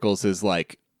comedy circles is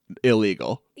like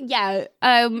illegal. Yeah.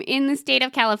 In the state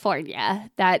of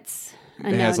California, that's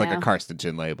It has like a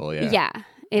carcinogen label. Yeah. Yeah.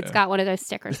 It's got one of those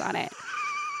stickers on it.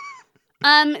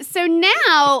 So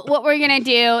now what we're going to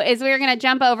do is we're going to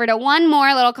jump over to one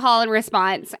more little call and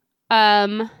response.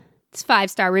 It's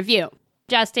 5-star review.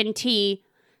 Justin T.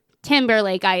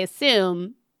 Timberlake, I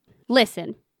assume.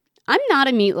 Listen, I'm not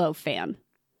a Meatloaf fan.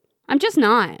 I'm just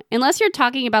not. Unless you're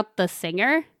talking about the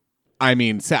singer. I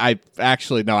mean, I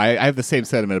have the same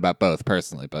sentiment about both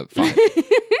personally, but fine.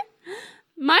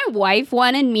 My wife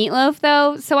wanted meatloaf,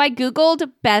 though, so I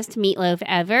Googled best meatloaf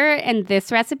ever, and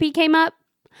this recipe came up.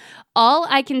 All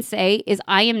I can say is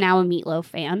I am now a meatloaf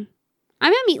fan.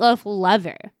 I'm a meatloaf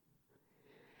lover.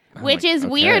 Which is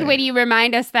weird when you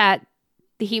remind us that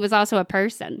he was also a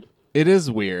person. It is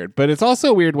weird, but it's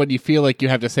also weird when you feel like you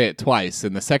have to say it twice,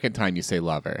 and the second time you say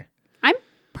lover. I'm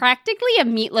practically a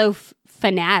meatloaf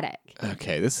fanatic.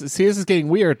 Okay, this is getting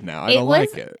weird now. I don't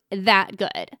like it. That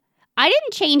good. I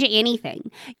didn't change anything.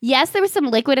 Yes, there was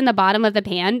some liquid in the bottom of the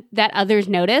pan that others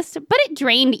noticed, but it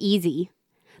drained easy.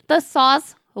 The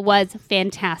sauce was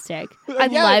fantastic. I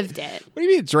loved it. What do you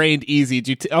mean it drained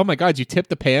easy? Oh my God, you tipped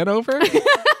the pan over?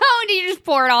 Oh, did you just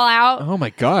pour it all out? Oh my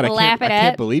God, I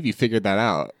can't believe you figured that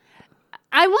out.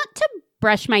 I want to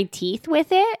brush my teeth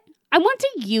with it. I want to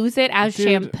use it as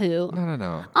shampoo.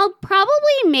 No. I'll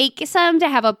probably make some to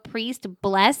have a priest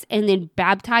bless and then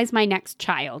baptize my next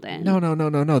child in.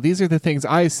 No. These are the things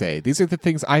I say. These are the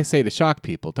things I say to shock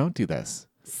people. Don't do this.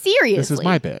 Seriously. This is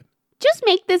my bit. Just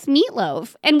make this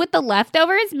meatloaf, and with the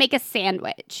leftovers, make a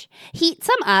sandwich. Heat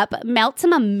some up, melt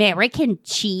some American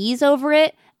cheese over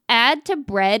it, add to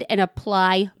bread, and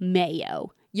apply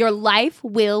mayo. Your life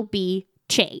will be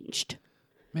changed.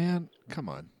 Man, come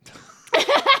on.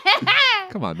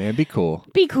 Come on, man. Be cool.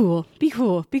 Be cool. Be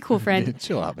cool. Be cool, friend.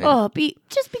 Chill out, man. Oh,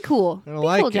 just be cool. I don't be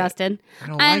like cool, it. Justin. I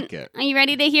don't like it. Are you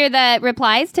ready to hear the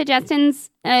replies to Justin's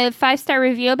 5-star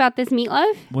review about this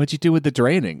meatloaf? What'd you do with the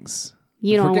drainings?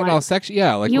 You don't want all section.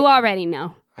 Yeah, like you already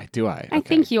know. I do. Okay. I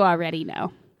think you already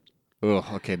know. Oh,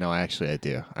 okay. No, I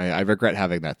do. I regret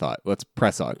having that thought. Let's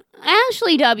press on.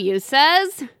 Ashley W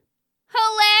says,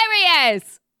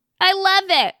 hilarious. I love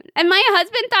it. And my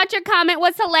husband thought your comment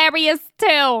was hilarious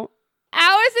too.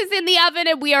 Ours is in the oven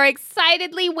and we are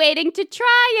excitedly waiting to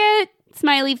try it.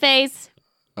 Smiley face.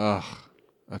 Ugh.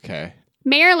 Okay.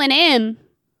 Marilyn M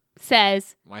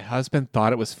says, my husband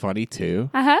thought it was funny too.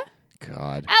 Uh-huh.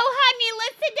 God. Oh, honey,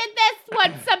 listen to this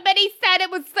one. Somebody said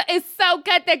it's so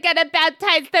good they're going to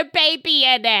baptize their baby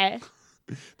in it.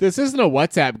 This isn't a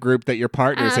WhatsApp group that your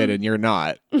partner's in and you're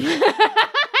not.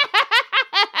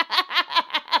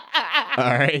 All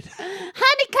right.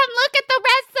 Honey, come look at the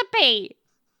recipe.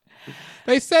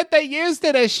 They said they used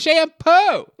it as shampoo.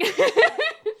 I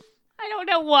don't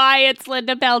know why it's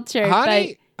Linda Belcher.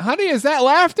 Honey, is that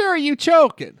laughter or are you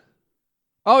choking?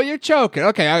 Oh, you're choking.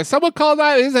 Okay, someone call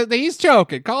 911. He's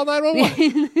choking. Call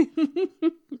 911.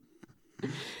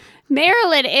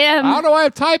 Marilyn M. I don't know why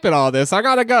I'm typing all this. I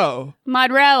gotta go.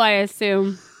 Monroe, I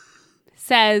assume,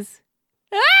 says,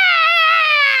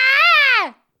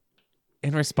 "Ah!"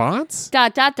 In response?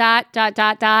 Dot, dot, dot, dot,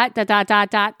 dot, dot, dot, dot,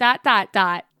 dot, dot, dot, dot,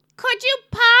 dot. Could you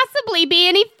possibly be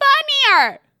any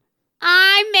funnier?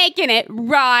 I'm making it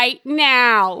right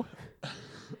now.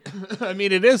 I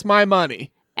mean, it is my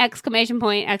money. Exclamation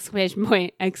point, exclamation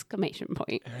point, exclamation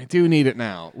point. I do need it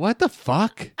now. What the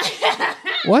fuck?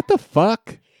 What the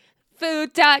fuck?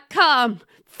 Food.com,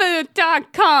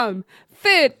 food.com,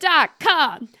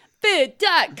 food.com,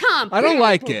 food.com. I don't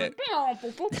like it.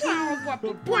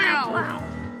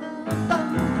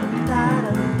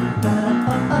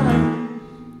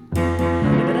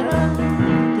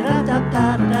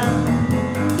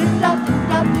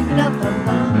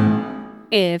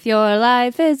 If your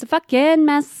life is a fucking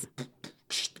mess,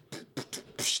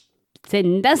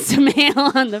 send us a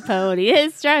mail on the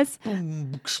Podiest Dress.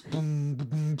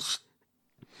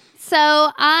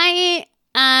 So I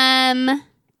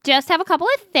just have a couple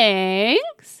of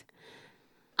things.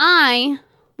 I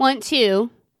want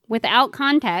to, without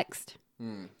context,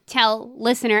 tell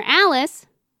listener Alice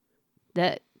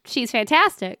that she's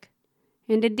fantastic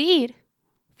and indeed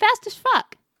fast as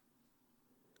fuck.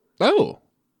 Oh,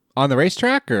 on the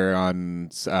racetrack or on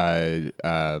on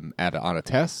a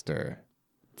test or?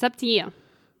 It's up to you,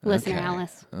 listener Okay.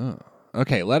 Alice. Oh,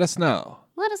 okay. Let us know.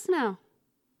 Let us know.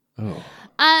 Oh,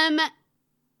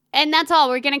 And that's all.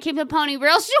 We're going to keep the pony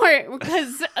real short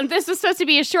because this was supposed to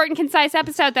be a short and concise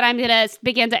episode that I'm going to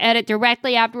begin to edit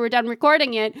directly after we're done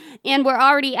recording it. And we're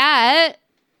already at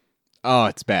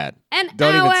it's bad. an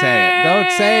Don't hour. even say it.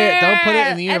 Don't say it. Don't put it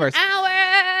in the universe. An hour.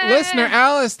 Listener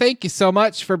Alice, thank you so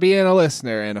much for being a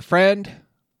listener and a friend.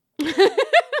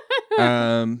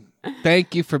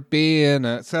 Thank you for being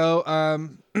Take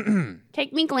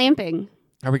me glamping.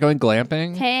 Are we going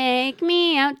glamping? Take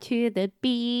me out to the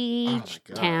beach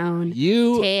town.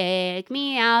 You Take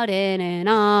me out in an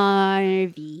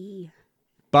RV.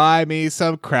 buy me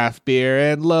some craft beer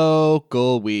and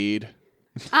local weed.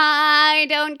 I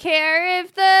don't care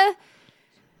if the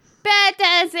bed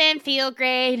doesn't feel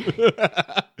great.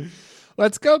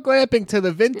 Let's go glamping to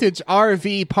the vintage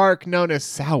RV park known as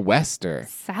Sou'wester.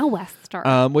 Sou'wester.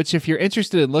 Which, if you're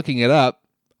interested in looking it up,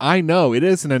 I know it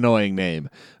is an annoying name.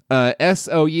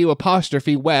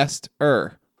 SOU''West.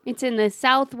 It's in the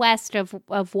southwest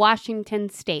of Washington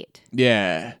State.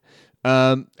 Yeah.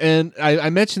 And I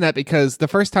mentioned that because the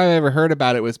first time I ever heard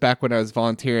about it was back when I was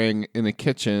volunteering in the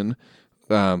kitchen.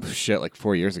 Like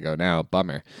 4 years ago now.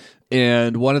 Bummer.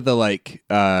 And one of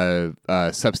the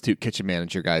substitute kitchen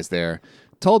manager guys there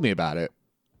told me about it.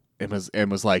 And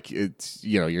was like, it's,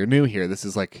 you're new here. This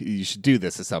is like, you should do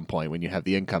this at some point when you have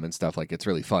the income and stuff. Like, it's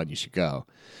really fun. You should go.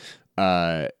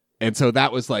 And so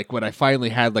that was like when I finally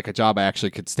had like a job I actually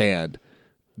could stand.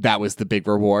 That was the big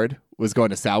reward, was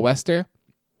going to Sou'wester.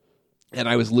 And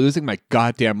I was losing my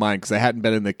goddamn mind because I hadn't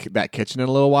been in that kitchen in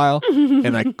a little while.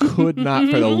 And I could not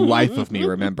for the life of me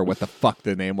remember what the fuck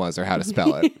the name was or how to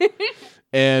spell it.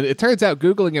 And it turns out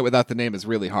Googling it without the name is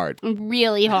really hard.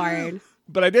 Really hard.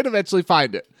 But I did eventually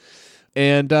find it.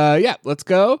 And let's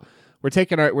go. We're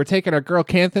taking our girl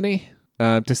Canthony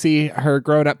to see her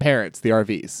grown-up parents, the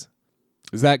RVs.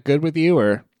 Is that good with you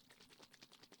or?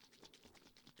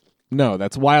 No,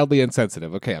 that's wildly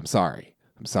insensitive. Okay, I'm sorry.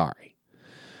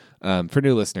 For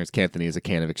new listeners, Canthony is a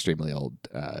can of extremely old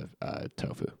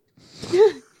tofu.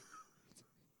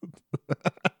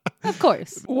 Of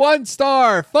course. 1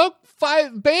 star. Fuck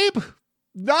 5, babe.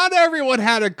 Not everyone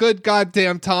had a good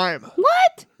goddamn time.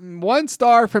 What? 1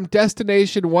 star from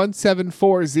Destination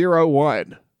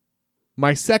 17401.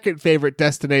 My second favorite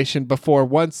destination before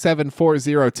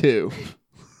 17402.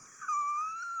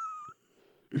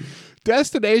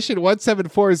 Destination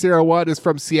 17401 is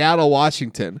from Seattle,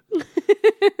 Washington,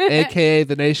 aka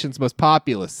the nation's most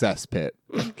populous cesspit.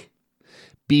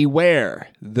 Beware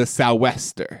the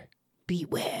Sou'wester.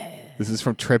 Beware. This is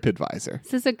from TripAdvisor.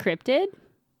 Is this a cryptid?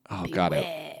 Oh, God,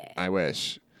 I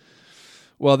wish.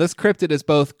 Well, this cryptid is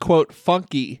both, quote,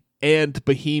 funky and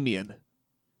bohemian.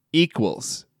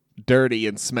 Equals dirty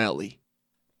and smelly.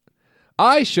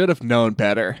 I should have known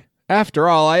better. After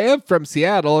all, I am from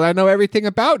Seattle and I know everything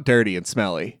about dirty and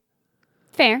smelly.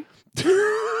 Fair.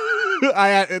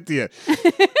 I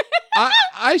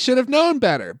I should have known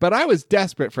better, but I was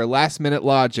desperate for last-minute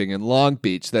lodging in Long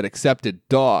Beach that accepted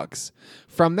dogs.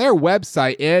 From their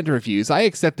website and reviews, I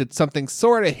accepted something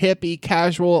sort of hippie,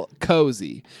 casual,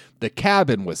 cozy. The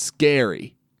cabin was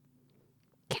scary.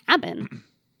 Cabin?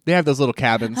 They have those little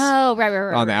cabins Oh,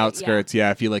 right. on the outskirts.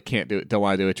 Yeah, if you like don't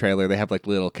want to do a trailer, they have like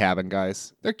little cabin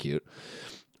guys. They're cute.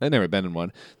 I've never been in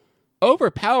one.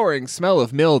 Overpowering smell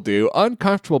of mildew,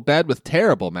 uncomfortable bed with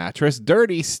terrible mattress,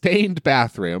 dirty, stained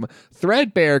bathroom,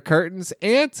 threadbare curtains,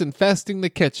 ants infesting the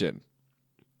kitchen.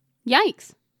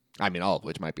 Yikes. I mean, all of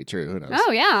which might be true. Who knows?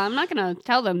 Oh, yeah. I'm not going to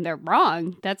tell them they're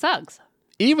wrong. That sucks.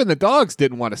 Even the dogs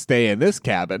didn't want to stay in this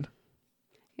cabin.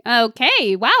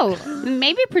 Okay. Wow.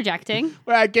 Maybe projecting.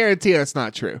 Well, I guarantee that's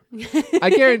not true.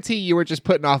 I guarantee you were just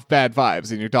putting off bad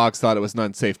vibes, and your dogs thought it was an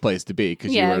unsafe place to be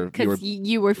because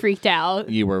you were freaked out.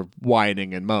 You were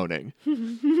whining and moaning.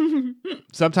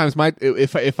 Sometimes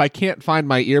if I can't find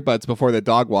my earbuds before the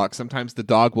dog walk, sometimes the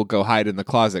dog will go hide in the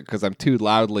closet because I'm too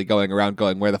loudly going around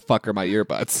going, "Where the fuck are my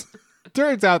earbuds?"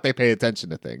 Turns out they pay attention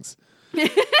to things.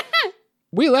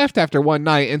 We left after one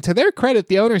night, and to their credit,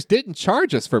 the owners didn't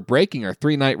charge us for breaking our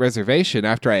 3-night reservation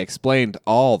after I explained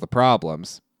all the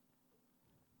problems.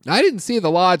 I didn't see the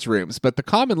lodge rooms, but the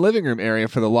common living room area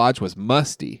for the lodge was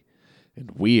musty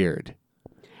and weird.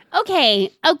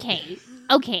 Okay.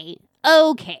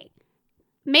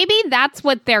 Maybe that's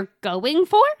what they're going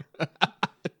for?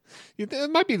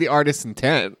 It might be the artist's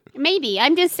intent. Maybe.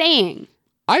 I'm just saying.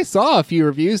 I saw a few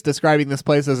reviews describing this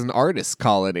place as an artist's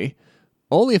colony.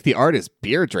 Only if the art is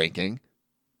beer drinking.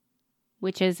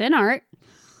 Which is an art.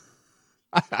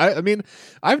 I mean,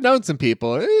 I've known some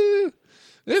people.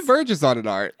 It verges on an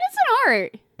art. It's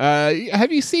an art.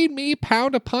 Have you seen me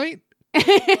pound a pint? Because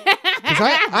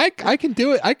I can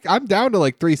do it. I'm down to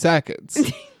like 3 seconds.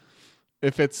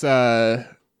 If it's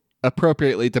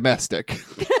appropriately domestic.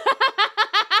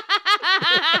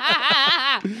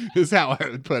 Is how I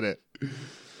would put it.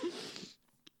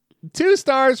 2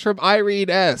 stars from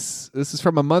Irene S. This is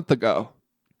from a month ago.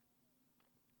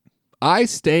 I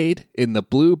stayed in the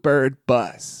Bluebird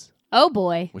bus. Oh,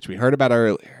 boy. Which we heard about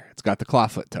earlier. It's got the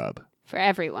clawfoot tub. For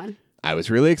everyone. I was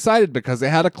really excited because they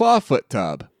had a clawfoot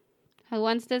tub. Who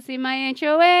wants to see my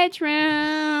HOH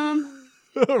room?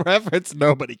 Reference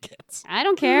nobody gets. I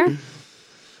don't care.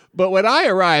 But when I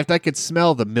arrived, I could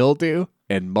smell the mildew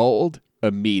and mold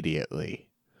immediately.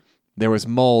 There was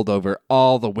mold over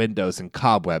all the windows and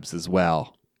cobwebs as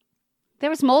well. There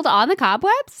was mold on the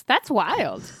cobwebs? That's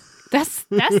wild. That's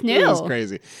new. It was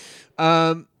crazy.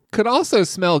 Could also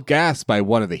smell gas by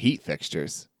one of the heat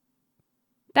fixtures.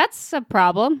 That's a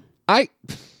problem. I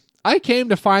came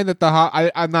to find that the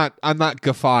hot. I'm not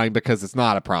guffawing because it's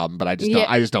not a problem, but I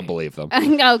just don't believe them.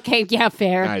 Okay, yeah,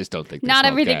 fair. I just don't think. Not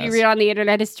everything you read on the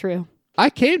internet is true. I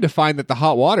came to find that the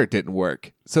hot water didn't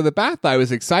work, so the bath I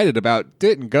was excited about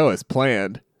didn't go as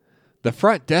planned. The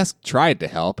front desk tried to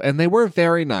help, and they were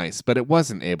very nice, but it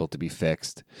wasn't able to be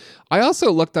fixed. I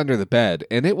also looked under the bed,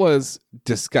 and it was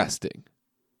disgusting.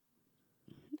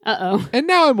 Uh-oh. And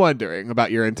now I'm wondering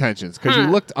about your intentions, because you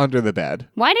looked under the bed.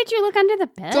 Why did you look under the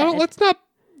bed? Let's not...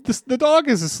 The dog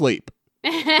is asleep.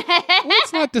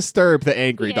 Let's not disturb the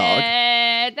angry dog.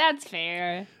 Yeah, that's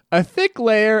fair. A thick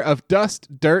layer of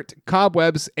dust, dirt,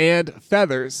 cobwebs, and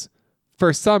feathers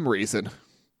for some reason.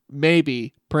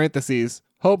 Maybe, parentheses,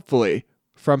 hopefully,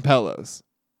 from pillows.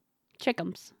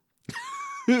 Chickums.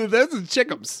 Those are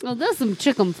chickums. Well, there's some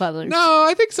chickum feathers. No,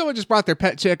 I think someone just brought their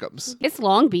pet chickums. It's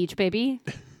Long Beach, baby.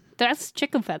 That's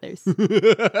chicken feathers.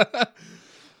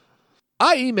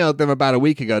 I emailed them about a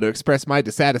week ago to express my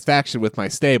dissatisfaction with my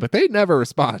stay, but they never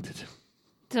responded.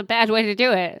 It's a bad way to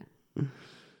do it.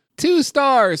 2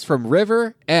 stars from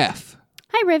River F.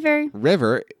 Hi, River.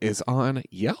 River is on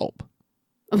Yelp.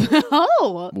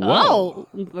 Oh, Whoa.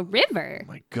 River. Oh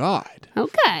my God.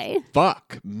 Okay.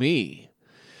 Fuck me.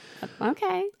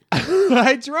 Okay.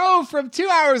 I drove from 2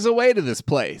 hours away to this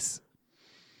place.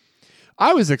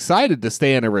 I was excited to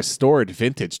stay in a restored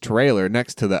vintage trailer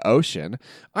next to the ocean.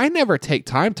 I never take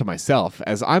time to myself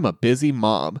as I'm a busy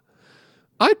mom.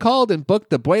 I called and booked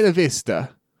the Buena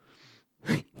Vista.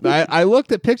 I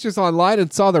looked at pictures online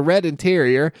and saw the red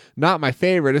interior, not my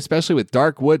favorite, especially with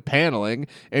dark wood paneling,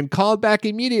 and called back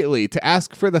immediately to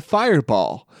ask for the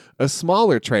Fireball, a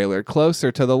smaller trailer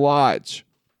closer to the lodge.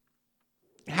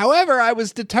 However, I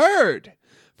was deterred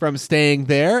from staying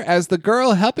there as the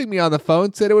girl helping me on the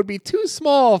phone said it would be too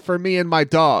small for me and my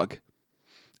dog,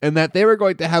 and that they were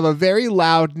going to have a very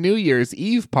loud New Year's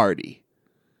Eve party.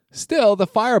 Still, the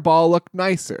Fireball looked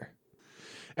nicer.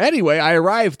 Anyway, I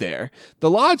arrived there. The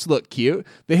lodge looked cute.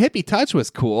 The hippie touch was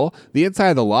cool. The inside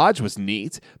of the lodge was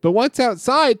neat. But once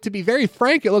outside, to be very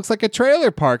frank, it looks like a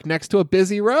trailer park next to a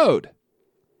busy road.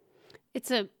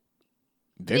 It's a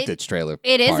Vintage trailer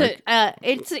It is park.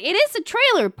 it is a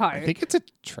trailer park. I think it's a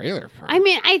trailer park. I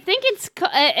mean, I think it's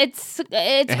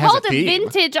has called a a theme.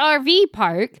 vintage RV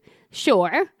park,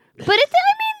 sure, but I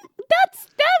mean that's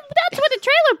what a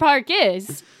trailer park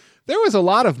is. There was a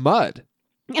lot of mud.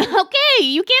 Okay,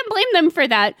 you can't blame them for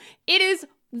that. It is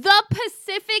the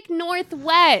Pacific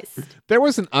Northwest. There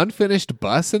was an unfinished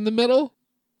bus in the middle.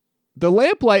 The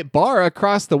lamplight bar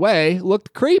across the way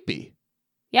looked creepy.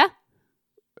 Yeah,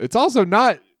 It's also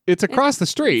not. It's across the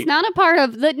street. it's not a part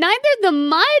of the neither the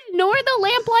mud nor the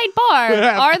lamplight bar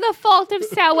are the fault of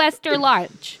Southwester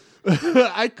Lodge.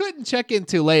 I couldn't check in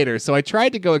till later, so I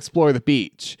tried to go explore the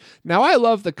beach. Now, I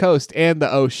love the coast and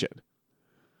the ocean.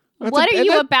 What are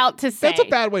you about to say? That's a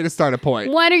bad way to start a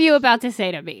point. What are you about to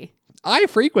say to me? I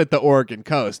frequent the Oregon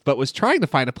coast, but was trying to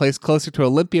find a place closer to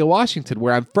Olympia, Washington,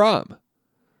 where I'm from.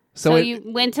 So you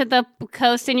went to the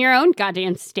coast in your own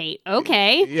goddamn state.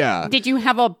 Okay. Yeah. Did you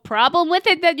have a problem with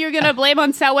it that you're going to blame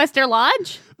on Southwester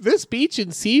Lodge? This beach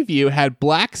in Seaview had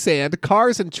black sand,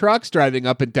 cars and trucks driving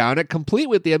up and down it, complete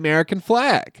with the American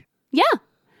flag. Yeah.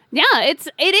 Yeah, it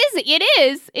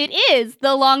is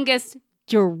the longest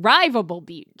drivable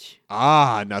beach.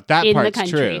 Ah, now that In the part's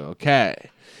country. true. Okay.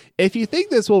 If you think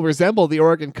this will resemble the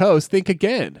Oregon coast, think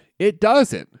again. It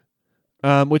doesn't.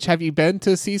 Which, have you been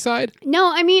to Seaside?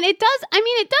 No, I mean it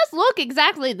does look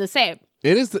exactly the same.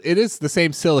 It is the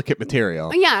same silicate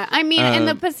material. Yeah, I mean, and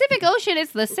the Pacific Ocean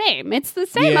is the same. It's the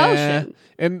same ocean.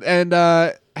 And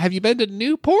have you been to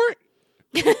Newport?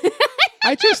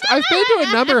 I've been to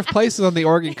a number of places on the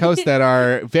Oregon coast that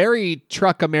are very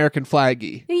truck American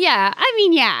flaggy. Yeah, I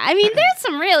mean, there's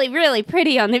some really, really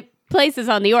pretty on the places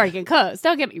on the Oregon coast.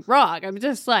 Don't get me wrong. I'm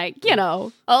just like, a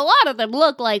lot of them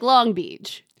look like Long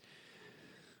Beach.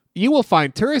 You will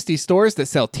find touristy stores that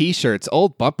sell t-shirts,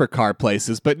 old bumper car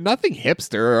places, but nothing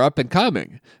hipster or up and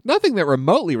coming. Nothing that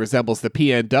remotely resembles the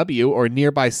PNW or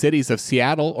nearby cities of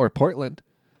Seattle or Portland.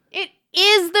 It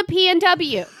is the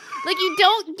PNW. Like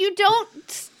you don't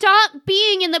stop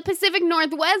being in the Pacific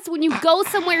Northwest when you go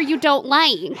somewhere you don't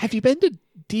like. Have you been to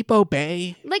Depot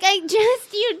Bay? Like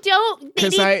you don't.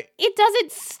 'Cause It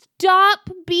doesn't stop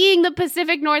being the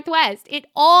Pacific Northwest. It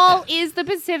all is the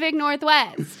Pacific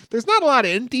Northwest. There's not a lot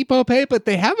in Depot Bay, but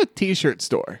they have a t-shirt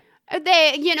store.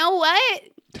 You know what?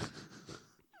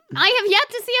 I have yet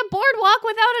to see a boardwalk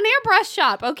without an airbrush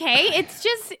shop. Okay, it's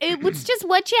just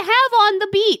what you have on the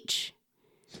beach.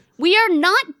 We are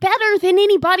not better than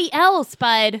anybody else,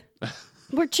 bud.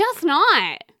 We're just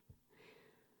not.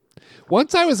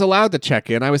 Once I was allowed to check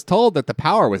in, I was told that the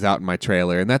power was out in my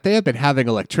trailer and that they had been having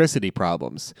electricity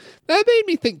problems. That made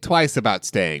me think twice about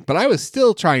staying, but I was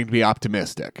still trying to be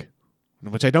optimistic,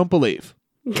 which I don't believe.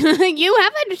 You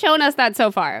haven't shown us that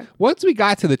so far. Once we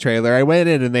got to the trailer, I went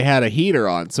in and they had a heater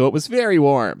on, so it was very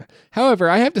warm. However,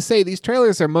 I have to say these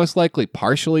trailers are most likely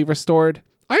partially restored.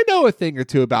 I know a thing or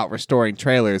two about restoring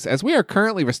trailers, as we are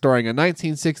currently restoring a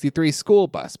 1963 school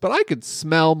bus, but I could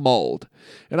smell mold,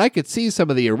 and I could see some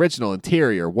of the original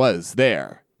interior was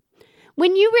there.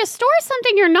 When you restore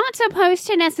something, you're not supposed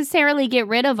to necessarily get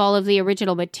rid of all of the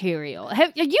original material. Are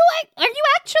you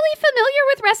actually familiar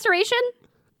with restoration?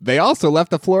 They also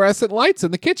left the fluorescent lights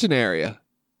in the kitchen area.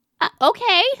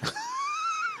 Okay.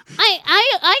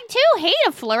 I too hate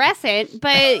a fluorescent,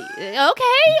 but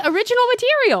okay, original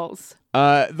materials.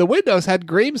 The windows had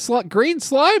green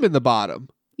slime in the bottom.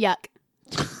 Yuck.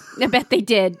 I bet they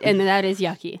did, and that is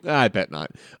yucky. I bet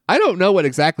not. I don't know what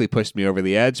exactly pushed me over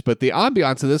the edge, but the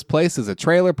ambiance of this place is a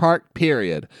trailer park,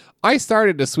 period. I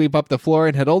started to sweep up the floor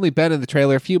and had only been in the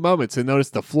trailer a few moments and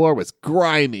noticed the floor was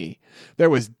grimy. There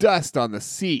was dust on the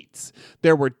seats.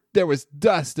 There was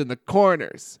dust in the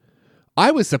corners. I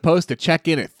was supposed to check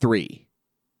in at 3.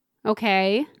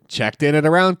 Okay. Checked in at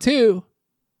around 2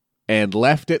 and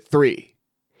left at 3.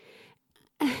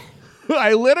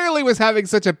 I literally was having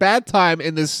such a bad time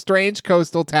in this strange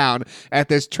coastal town at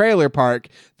this trailer park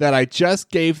that I just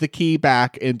gave the key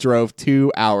back and drove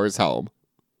 2 hours home.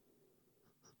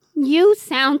 You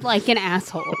sound like an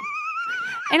asshole.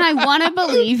 And I want to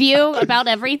believe you about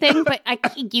everything, but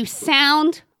you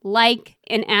sound like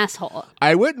an asshole.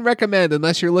 I wouldn't recommend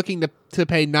unless you're looking to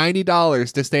pay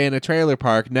 $90 to stay in a trailer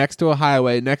park next to a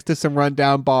highway, next to some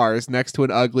rundown bars, next to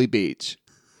an ugly beach.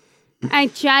 I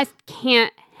just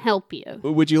can't help you.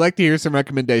 Would you like to hear some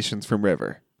recommendations from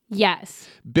River? Yes.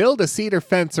 Build a cedar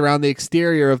fence around the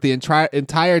exterior of the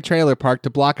entire trailer park to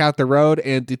block out the road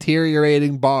and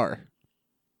deteriorating bar.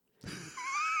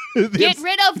 Get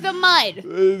rid of the mud.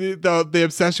 The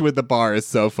obsession with the bar is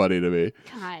so funny to me.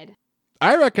 God.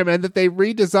 I recommend that they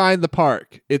redesign the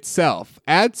park itself.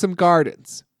 Add some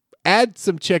gardens. Add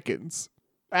some chickens.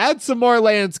 Add some more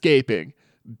landscaping.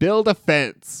 Build a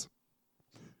fence.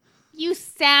 You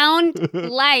sound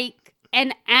like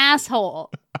an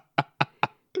asshole.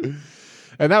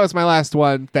 And that was my last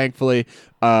one, thankfully.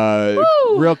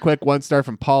 Real quick, 1 star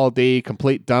from Paul D.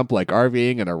 Complete dump like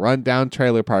RVing in a rundown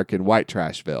trailer park in White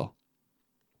Trashville.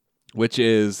 Which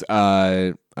is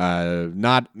not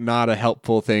a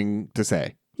helpful thing to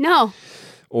say. No.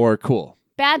 Or cool.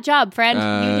 Bad job, friend.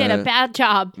 You did a bad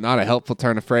job. Not a helpful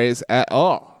turn of phrase at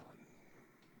all.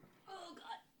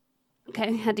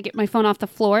 Okay, had to get my phone off the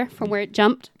floor from where it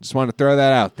jumped. Just want to throw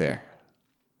that out there.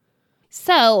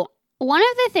 So, one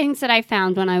of the things that I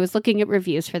found when I was looking at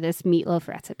reviews for this meatloaf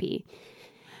recipe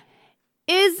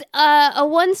is a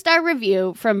 1-star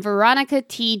review from Veronica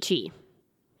TG.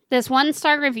 This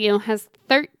 1-star review has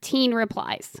 13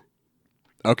 replies.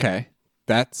 Okay.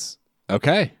 That's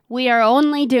okay. We are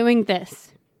only doing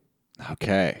this.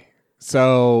 Okay.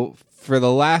 So, for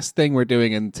the last thing we're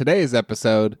doing in today's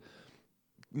episode,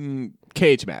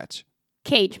 cage match.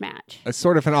 Cage match. A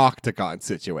sort of an octagon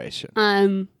situation.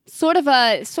 Sort of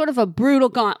a brutal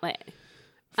gauntlet.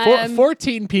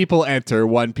 14 people enter,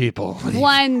 1 people leave.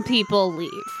 1 people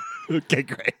leave. Okay,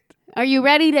 great. Are you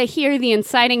ready to hear the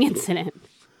inciting incident?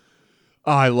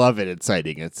 Oh, I love an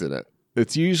inciting incident.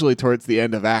 It's usually towards the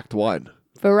end of Act 1.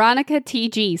 Veronica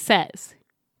TG says,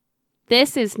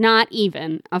 "This is not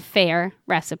even a fair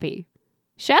recipe.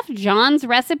 Chef John's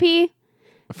recipe..."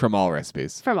 From All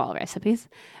Recipes. From All Recipes.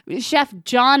 Chef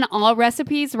John All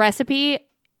Recipes recipe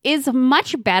is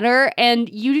much better, and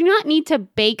you do not need to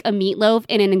bake a meatloaf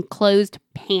in an enclosed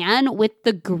pan with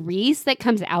the grease that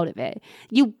comes out of it.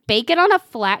 You bake it on a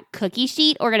flat cookie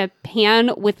sheet or in a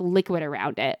pan with liquid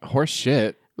around it. Horse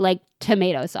shit. Like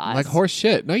tomato sauce. Like horse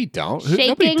shit. No, you don't. Shaking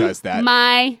Nobody does that.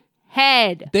 my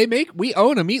head. We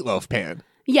own a meatloaf pan.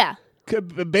 Yeah.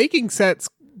 Baking sets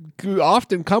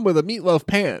often come with a meatloaf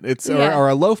pan. Or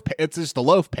a loaf pan. It's just a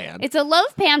loaf pan. It's a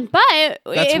loaf pan, but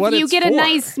That's if what you it's get for. a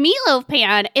nice meatloaf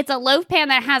pan, it's a loaf pan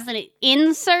that has an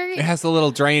insert. It has a little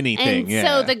drainy thing. And Yeah.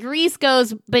 so the grease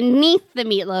goes beneath the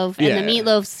meatloaf, and Yeah. the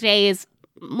meatloaf stays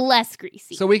less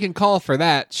greasy. So we can call for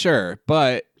that, sure,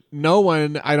 but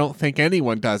I don't think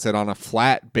anyone does it on a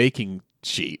flat baking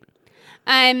sheet.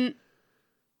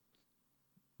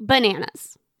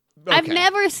 Bananas. Okay.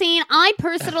 I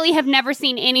personally have never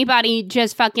seen anybody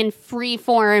just fucking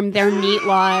freeform their meat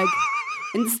log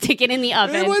and stick it in the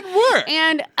oven. It would work.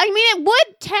 And I mean, it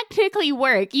would technically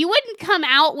work. You wouldn't come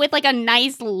out with like a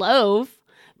nice loaf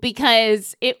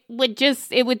because it would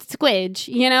squidge,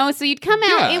 you know? So you'd come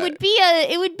out, Yeah.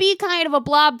 it would be kind of a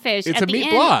blobfish It's at a the meat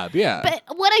end. blob, yeah.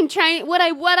 But what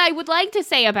I would like to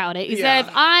say about it is Yeah. that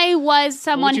if I was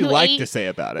someone what would you who like ate to say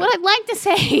about it? what I'd like to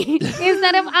say is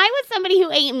that if I was somebody who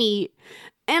ate meat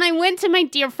and I went to my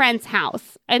dear friend's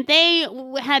house and they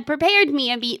had prepared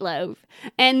me a meatloaf,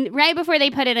 and right before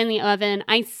they put it in the oven,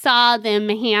 I saw them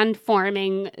hand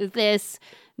forming this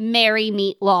merry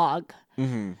meat log.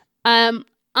 Mm-hmm.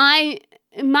 I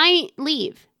might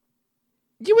leave.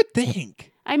 You would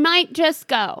think. I might just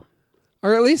go.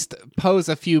 Or at least pose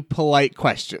a few polite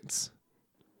questions.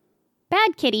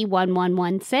 Bad Kitty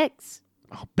 1116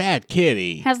 Oh, bad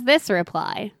kitty. has this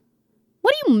reply.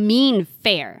 What do you mean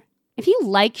fair? If you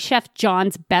like Chef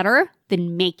John's better,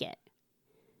 then make it.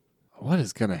 What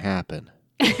is going to happen?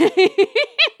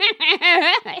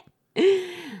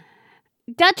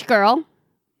 Dutch Girl,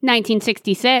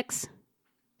 1966,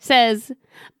 says,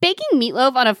 baking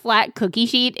meatloaf on a flat cookie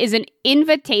sheet is an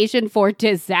invitation for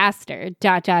disaster, ...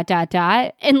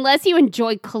 unless you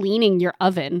enjoy cleaning your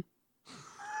oven.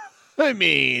 I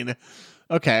mean,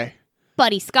 okay.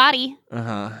 Buddy Scotty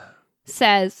Uh-huh.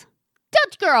 says,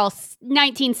 Dutch Girl,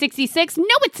 1966, no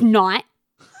it's not.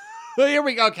 Well, here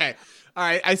we go. Okay. All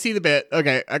right. I see the bit.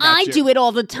 Okay. I do it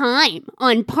all the time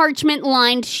on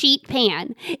parchment-lined sheet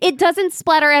pan. It doesn't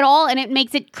splatter at all, and it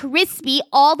makes it crispy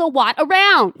all the watt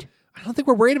around. I don't think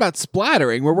we're worried about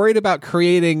splattering. We're worried about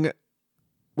creating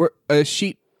a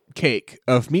sheet cake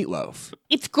of meatloaf.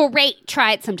 It's great.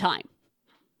 Try it sometime.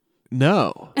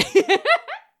 No.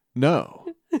 No.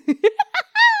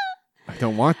 I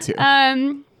don't want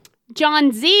to.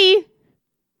 John Z.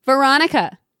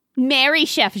 Veronica. Marry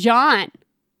Chef John.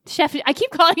 I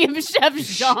keep calling him Chef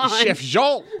Jean. Chef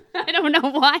Jean. I don't know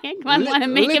why. I want to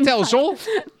make him Little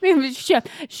Jean.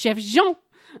 Chef Jean.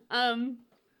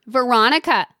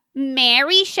 Veronica,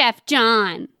 marry Chef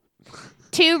John.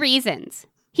 2 reasons.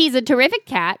 He's a terrific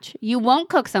catch. You won't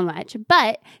cook so much,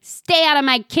 but stay out of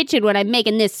my kitchen when I'm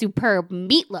making this superb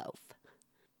meatloaf.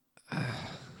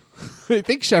 I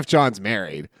think Chef John's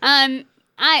married. I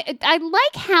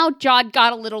like how John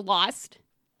got a little lost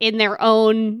in their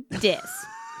own diss.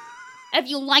 If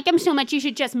you like him so much, you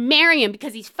should just marry him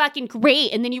because he's fucking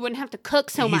great, and then you wouldn't have to cook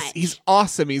so much. He's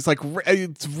awesome. He's like,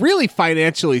 it's really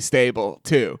financially stable,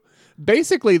 too.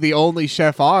 Basically the only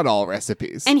chef on all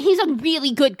recipes. And he's a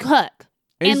really good cook.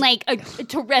 He's- And like a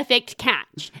terrific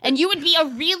catch. And you would be a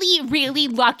really, really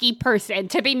lucky person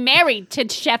to be married to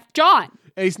Chef John.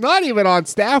 And he's not even on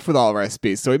staff with all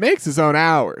recipes, so he makes his own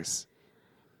hours.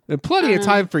 And plenty of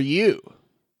time for you.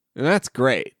 And that's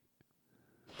great.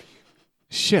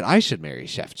 Shit, I should marry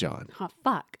Chef John. Oh,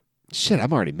 fuck. Shit,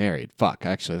 I'm already married. Fuck,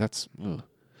 actually, that's... Ugh.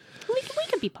 We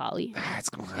could be poly. It's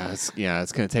going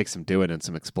to take some doing and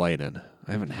some explaining.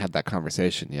 I haven't had that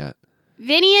conversation yet.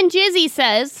 Vinny and Jizzy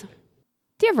says,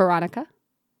 Dear Veronica,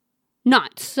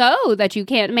 not so that you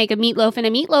can't make a meatloaf in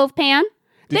a meatloaf pan.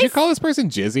 Did you call this person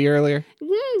Jizzy earlier?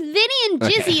 Vinny and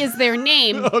Jizzy is their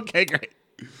name. Okay, great.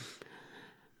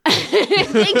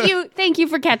 Thank you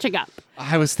for catching up.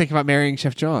 I was thinking about marrying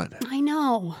Chef John. I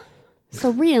know.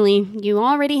 So really, you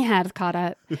already have caught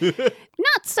up.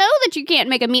 Not so that you can't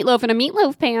make a meatloaf in a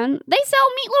meatloaf pan. They sell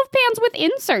meatloaf pans with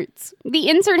inserts. The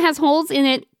insert has holes in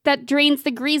it that drains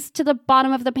the grease to the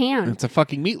bottom of the pan. It's a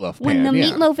fucking meatloaf pan. When the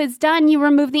meatloaf is done, you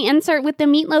remove the insert with the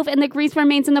meatloaf and the grease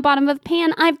remains in the bottom of the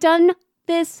pan. I've done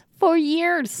this for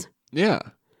years. Yeah.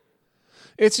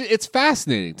 It's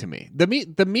fascinating to me. The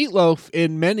meatloaf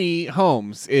in many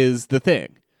homes is the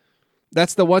thing.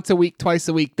 That's the once a week, twice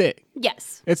a week thing.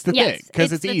 Yes. It's the thing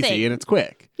because it's the easy thing. and it's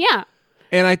quick. Yeah.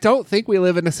 And I don't think we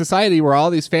live in a society where all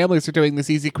these families are doing this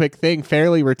easy, quick thing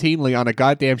fairly routinely on a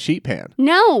goddamn sheet pan.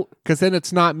 No, Because then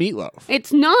it's not meatloaf.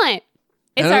 it's not.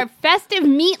 It's I our don't- festive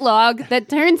meat log that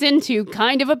turns into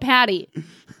kind of a patty.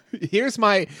 Here's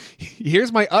my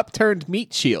upturned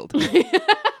meat shield.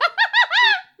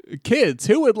 Kids,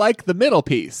 who would like the middle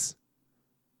piece?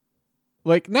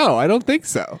 Like, no, I don't think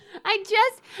so. I'm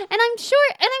sure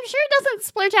it doesn't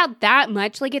splurge out that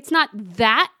much. Like, it's not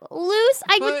that loose,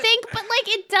 I would But- think, but like,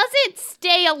 it doesn't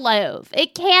stay a loaf.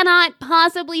 It cannot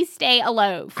possibly stay a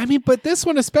loaf. I mean, but this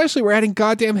one especially, we're adding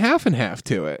goddamn half and half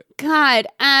to it. God,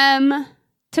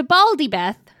 to Baldy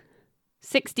Beth,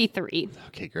 63,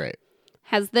 Okay, great.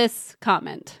 has this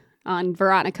comment on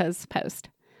Veronica's post.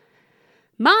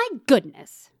 My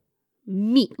goodness.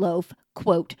 Meatloaf,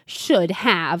 quote, should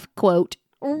have, quote,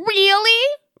 really?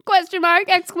 Question mark,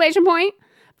 exclamation point.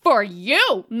 For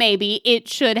you, maybe it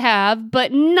should have,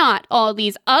 but not all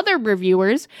these other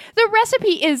reviewers. The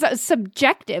recipe is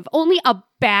subjective. Only a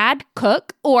bad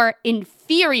cook or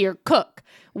inferior cook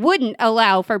wouldn't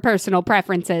allow for personal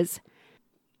preferences.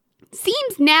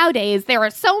 Seems nowadays there are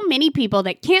so many people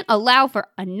that can't allow for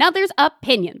another's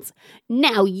opinions.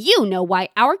 Now you know why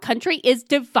our country is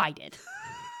divided.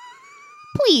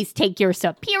 Please take your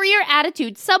superior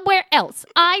attitude somewhere else.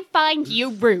 I find you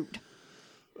rude.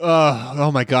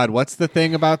 Oh my God, what's the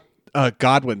thing about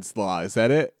Godwin's law? Is that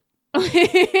it?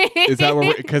 Is that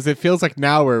where? Because it feels like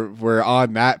now we're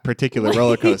on that particular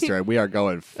roller coaster and we are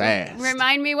going fast.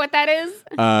 Remind me what that is?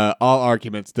 All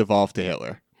arguments devolve to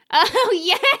Hitler. Oh,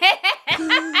 yeah.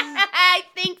 I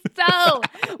think so.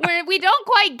 We don't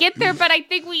quite get there, but I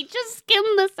think we just skim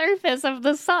the surface of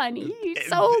the sun. You're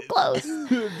so close.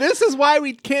 This is why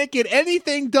we can't get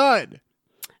anything done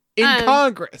in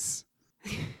Congress.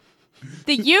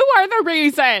 You are the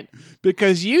reason.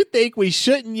 Because you think we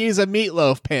shouldn't use a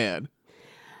meatloaf pan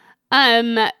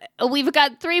We've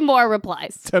got 3 more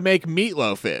replies. to make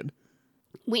meatloaf in.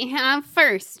 We have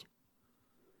first,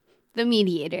 the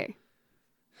mediator.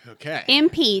 Okay.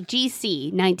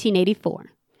 MPGC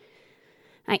 1984.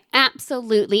 I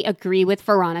absolutely agree with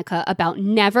Veronica about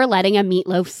never letting a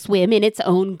meatloaf swim in its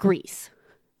own grease.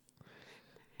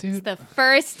 It's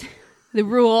the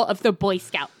rule of the Boy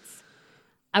Scouts.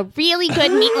 A really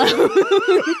good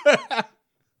meatloaf.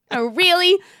 A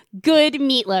really good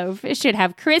meatloaf should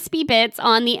have crispy bits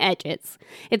on the edges.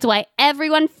 It's why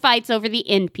everyone fights over the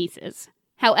end pieces.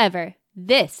 However,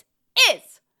 this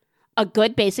is a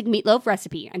good basic meatloaf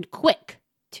recipe and quick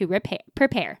to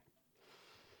prepare.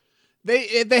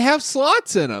 They have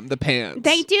slots in them, the pans.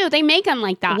 They do. They make them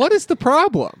like that. What is the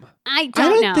problem? I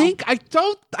don't know.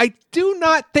 I do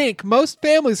not think most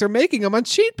families are making them on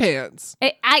sheet pans.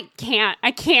 I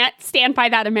can't stand by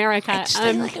that, America.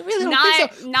 I really don't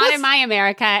think so. Not Plus- in my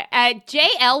America. Jay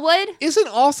Elwood. Isn't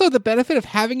also the benefit of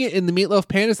having it in the meatloaf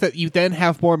pan is that you then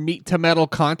have more meat to metal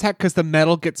contact because the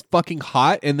metal gets fucking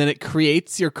hot and then it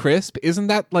creates your crisp? Isn't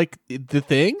that like the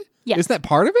thing? Yes. Isn't that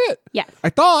part of it? Yes. I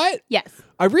thought. Yes.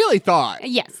 I really thought.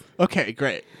 Yes. Okay,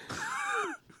 great.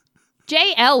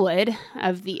 Jay Elwood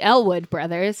of the Elwood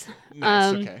brothers.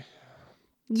 Nice, okay.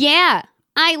 Yeah,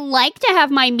 I like to have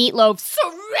my meatloaf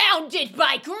surrounded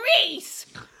by grease.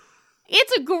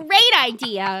 It's a great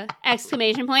idea!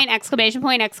 Exclamation point, exclamation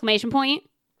point, exclamation point.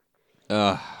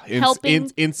 Helping.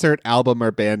 Insert album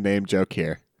or band name joke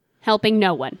here. Helping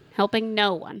no one. Helping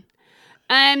no one.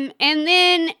 And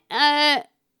then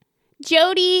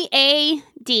Jody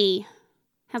A.D.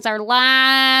 has our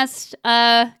last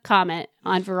comment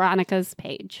on Veronica's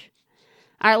page.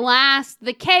 Our last,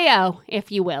 the KO,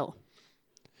 if you will.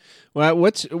 Well,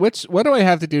 what do I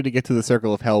have to do to get to the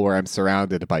circle of hell where I'm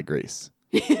surrounded by grease?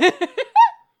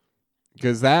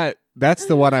 Because that's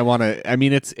the one I want to. I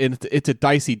mean, it's a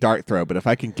dicey dart throw, but if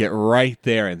I can get right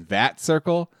there in that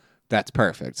circle, that's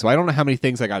perfect. So I don't know how many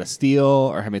things I got to steal,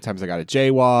 or how many times I got to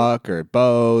jaywalk, or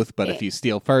both. But if you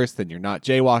steal first, then you're not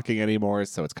jaywalking anymore,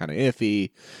 so it's kind of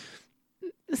iffy.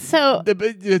 So a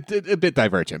bit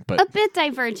divergent, but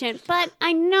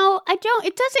I know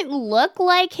it doesn't look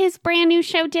like his brand new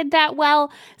show did that well.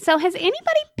 So has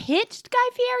anybody pitched Guy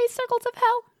Fieri's Circles of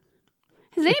Hell?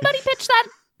 Has anybody pitched that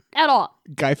at all?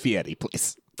 Guy Fieri,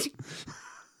 please.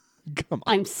 Come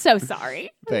on. I'm so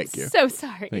sorry. Thank you. So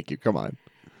sorry. Thank you. Come on.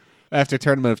 After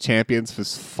Tournament of Champions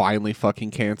was finally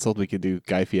fucking canceled, we could do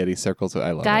Guy Fieri's Circles.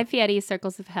 I love Guy it. Fieri's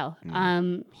Circles of Hell.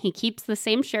 He keeps the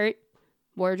same shirt.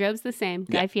 Wardrobe's the same.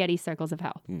 Guy Fieri's Circles of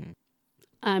Hell.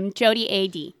 Jody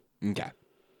A.D. Okay.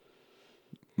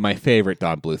 My favorite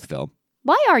Don Bluth film.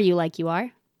 Why are you like you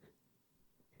are?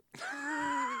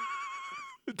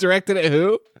 Directed at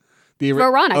who? The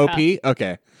Veronica. OP?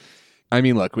 Okay. I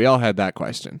mean, look, we all had that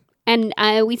question. And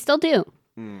we still do.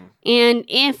 And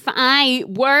if I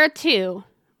were to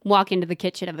walk into the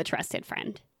kitchen of a trusted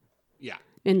friend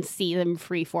and see them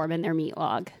freeform in their meat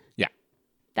log,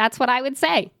 that's what I would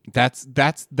say. That's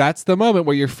the moment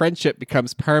where your friendship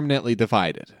becomes permanently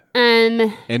divided.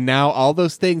 And now all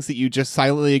those things that you just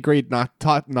silently agreed not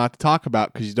to talk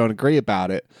about because you don't agree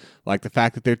about it, like the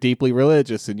fact that they're deeply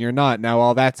religious and you're not, now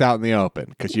all that's out in the open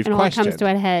because you've questioned. It all comes to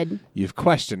a head. You've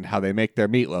questioned how they make their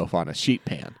meatloaf on a sheet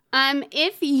pan.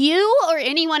 If you or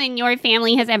anyone in your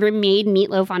family has ever made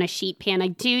meatloaf on a sheet pan, I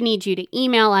do need you to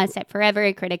email us at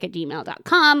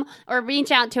foreveracritic@gmail.com or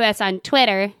reach out to us on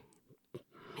Twitter,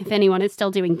 if anyone is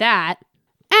still doing that,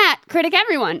 at Critic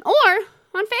Everyone, or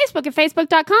on Facebook at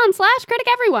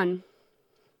facebook.com/criticeveryone.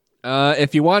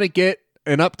 If you want to get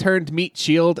an upturned meat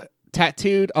shield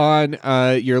tattooed on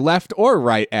your left or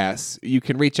right ass, you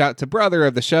can reach out to brother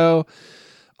of the show,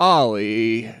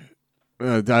 Ollie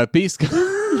Beast.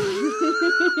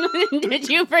 Did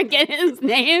you forget his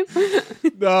name?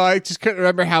 No, I just couldn't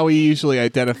remember how we usually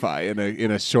identify in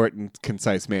a short and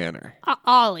concise manner.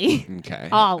 Ollie. Okay.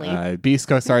 Ollie.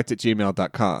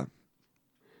 beastcoastarts@gmail.com.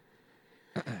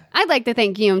 I'd like to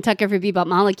thank Guillaume Tucker for Bebop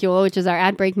Molecule, which is our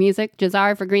ad break music,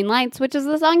 Jazar for Green Lights, which is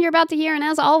the song you're about to hear, and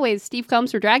as always, Steve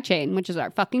Combs for Drag Chain, which is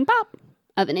our fucking bop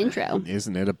of an intro.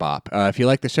 Isn't it a bop? If you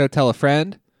like the show, tell a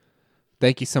friend.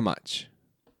 Thank you so much.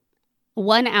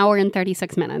 1 hour and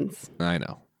 36 minutes. I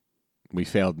know. We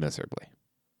failed miserably.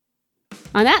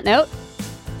 On that note,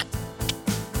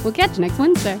 we'll catch you next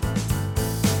Wednesday.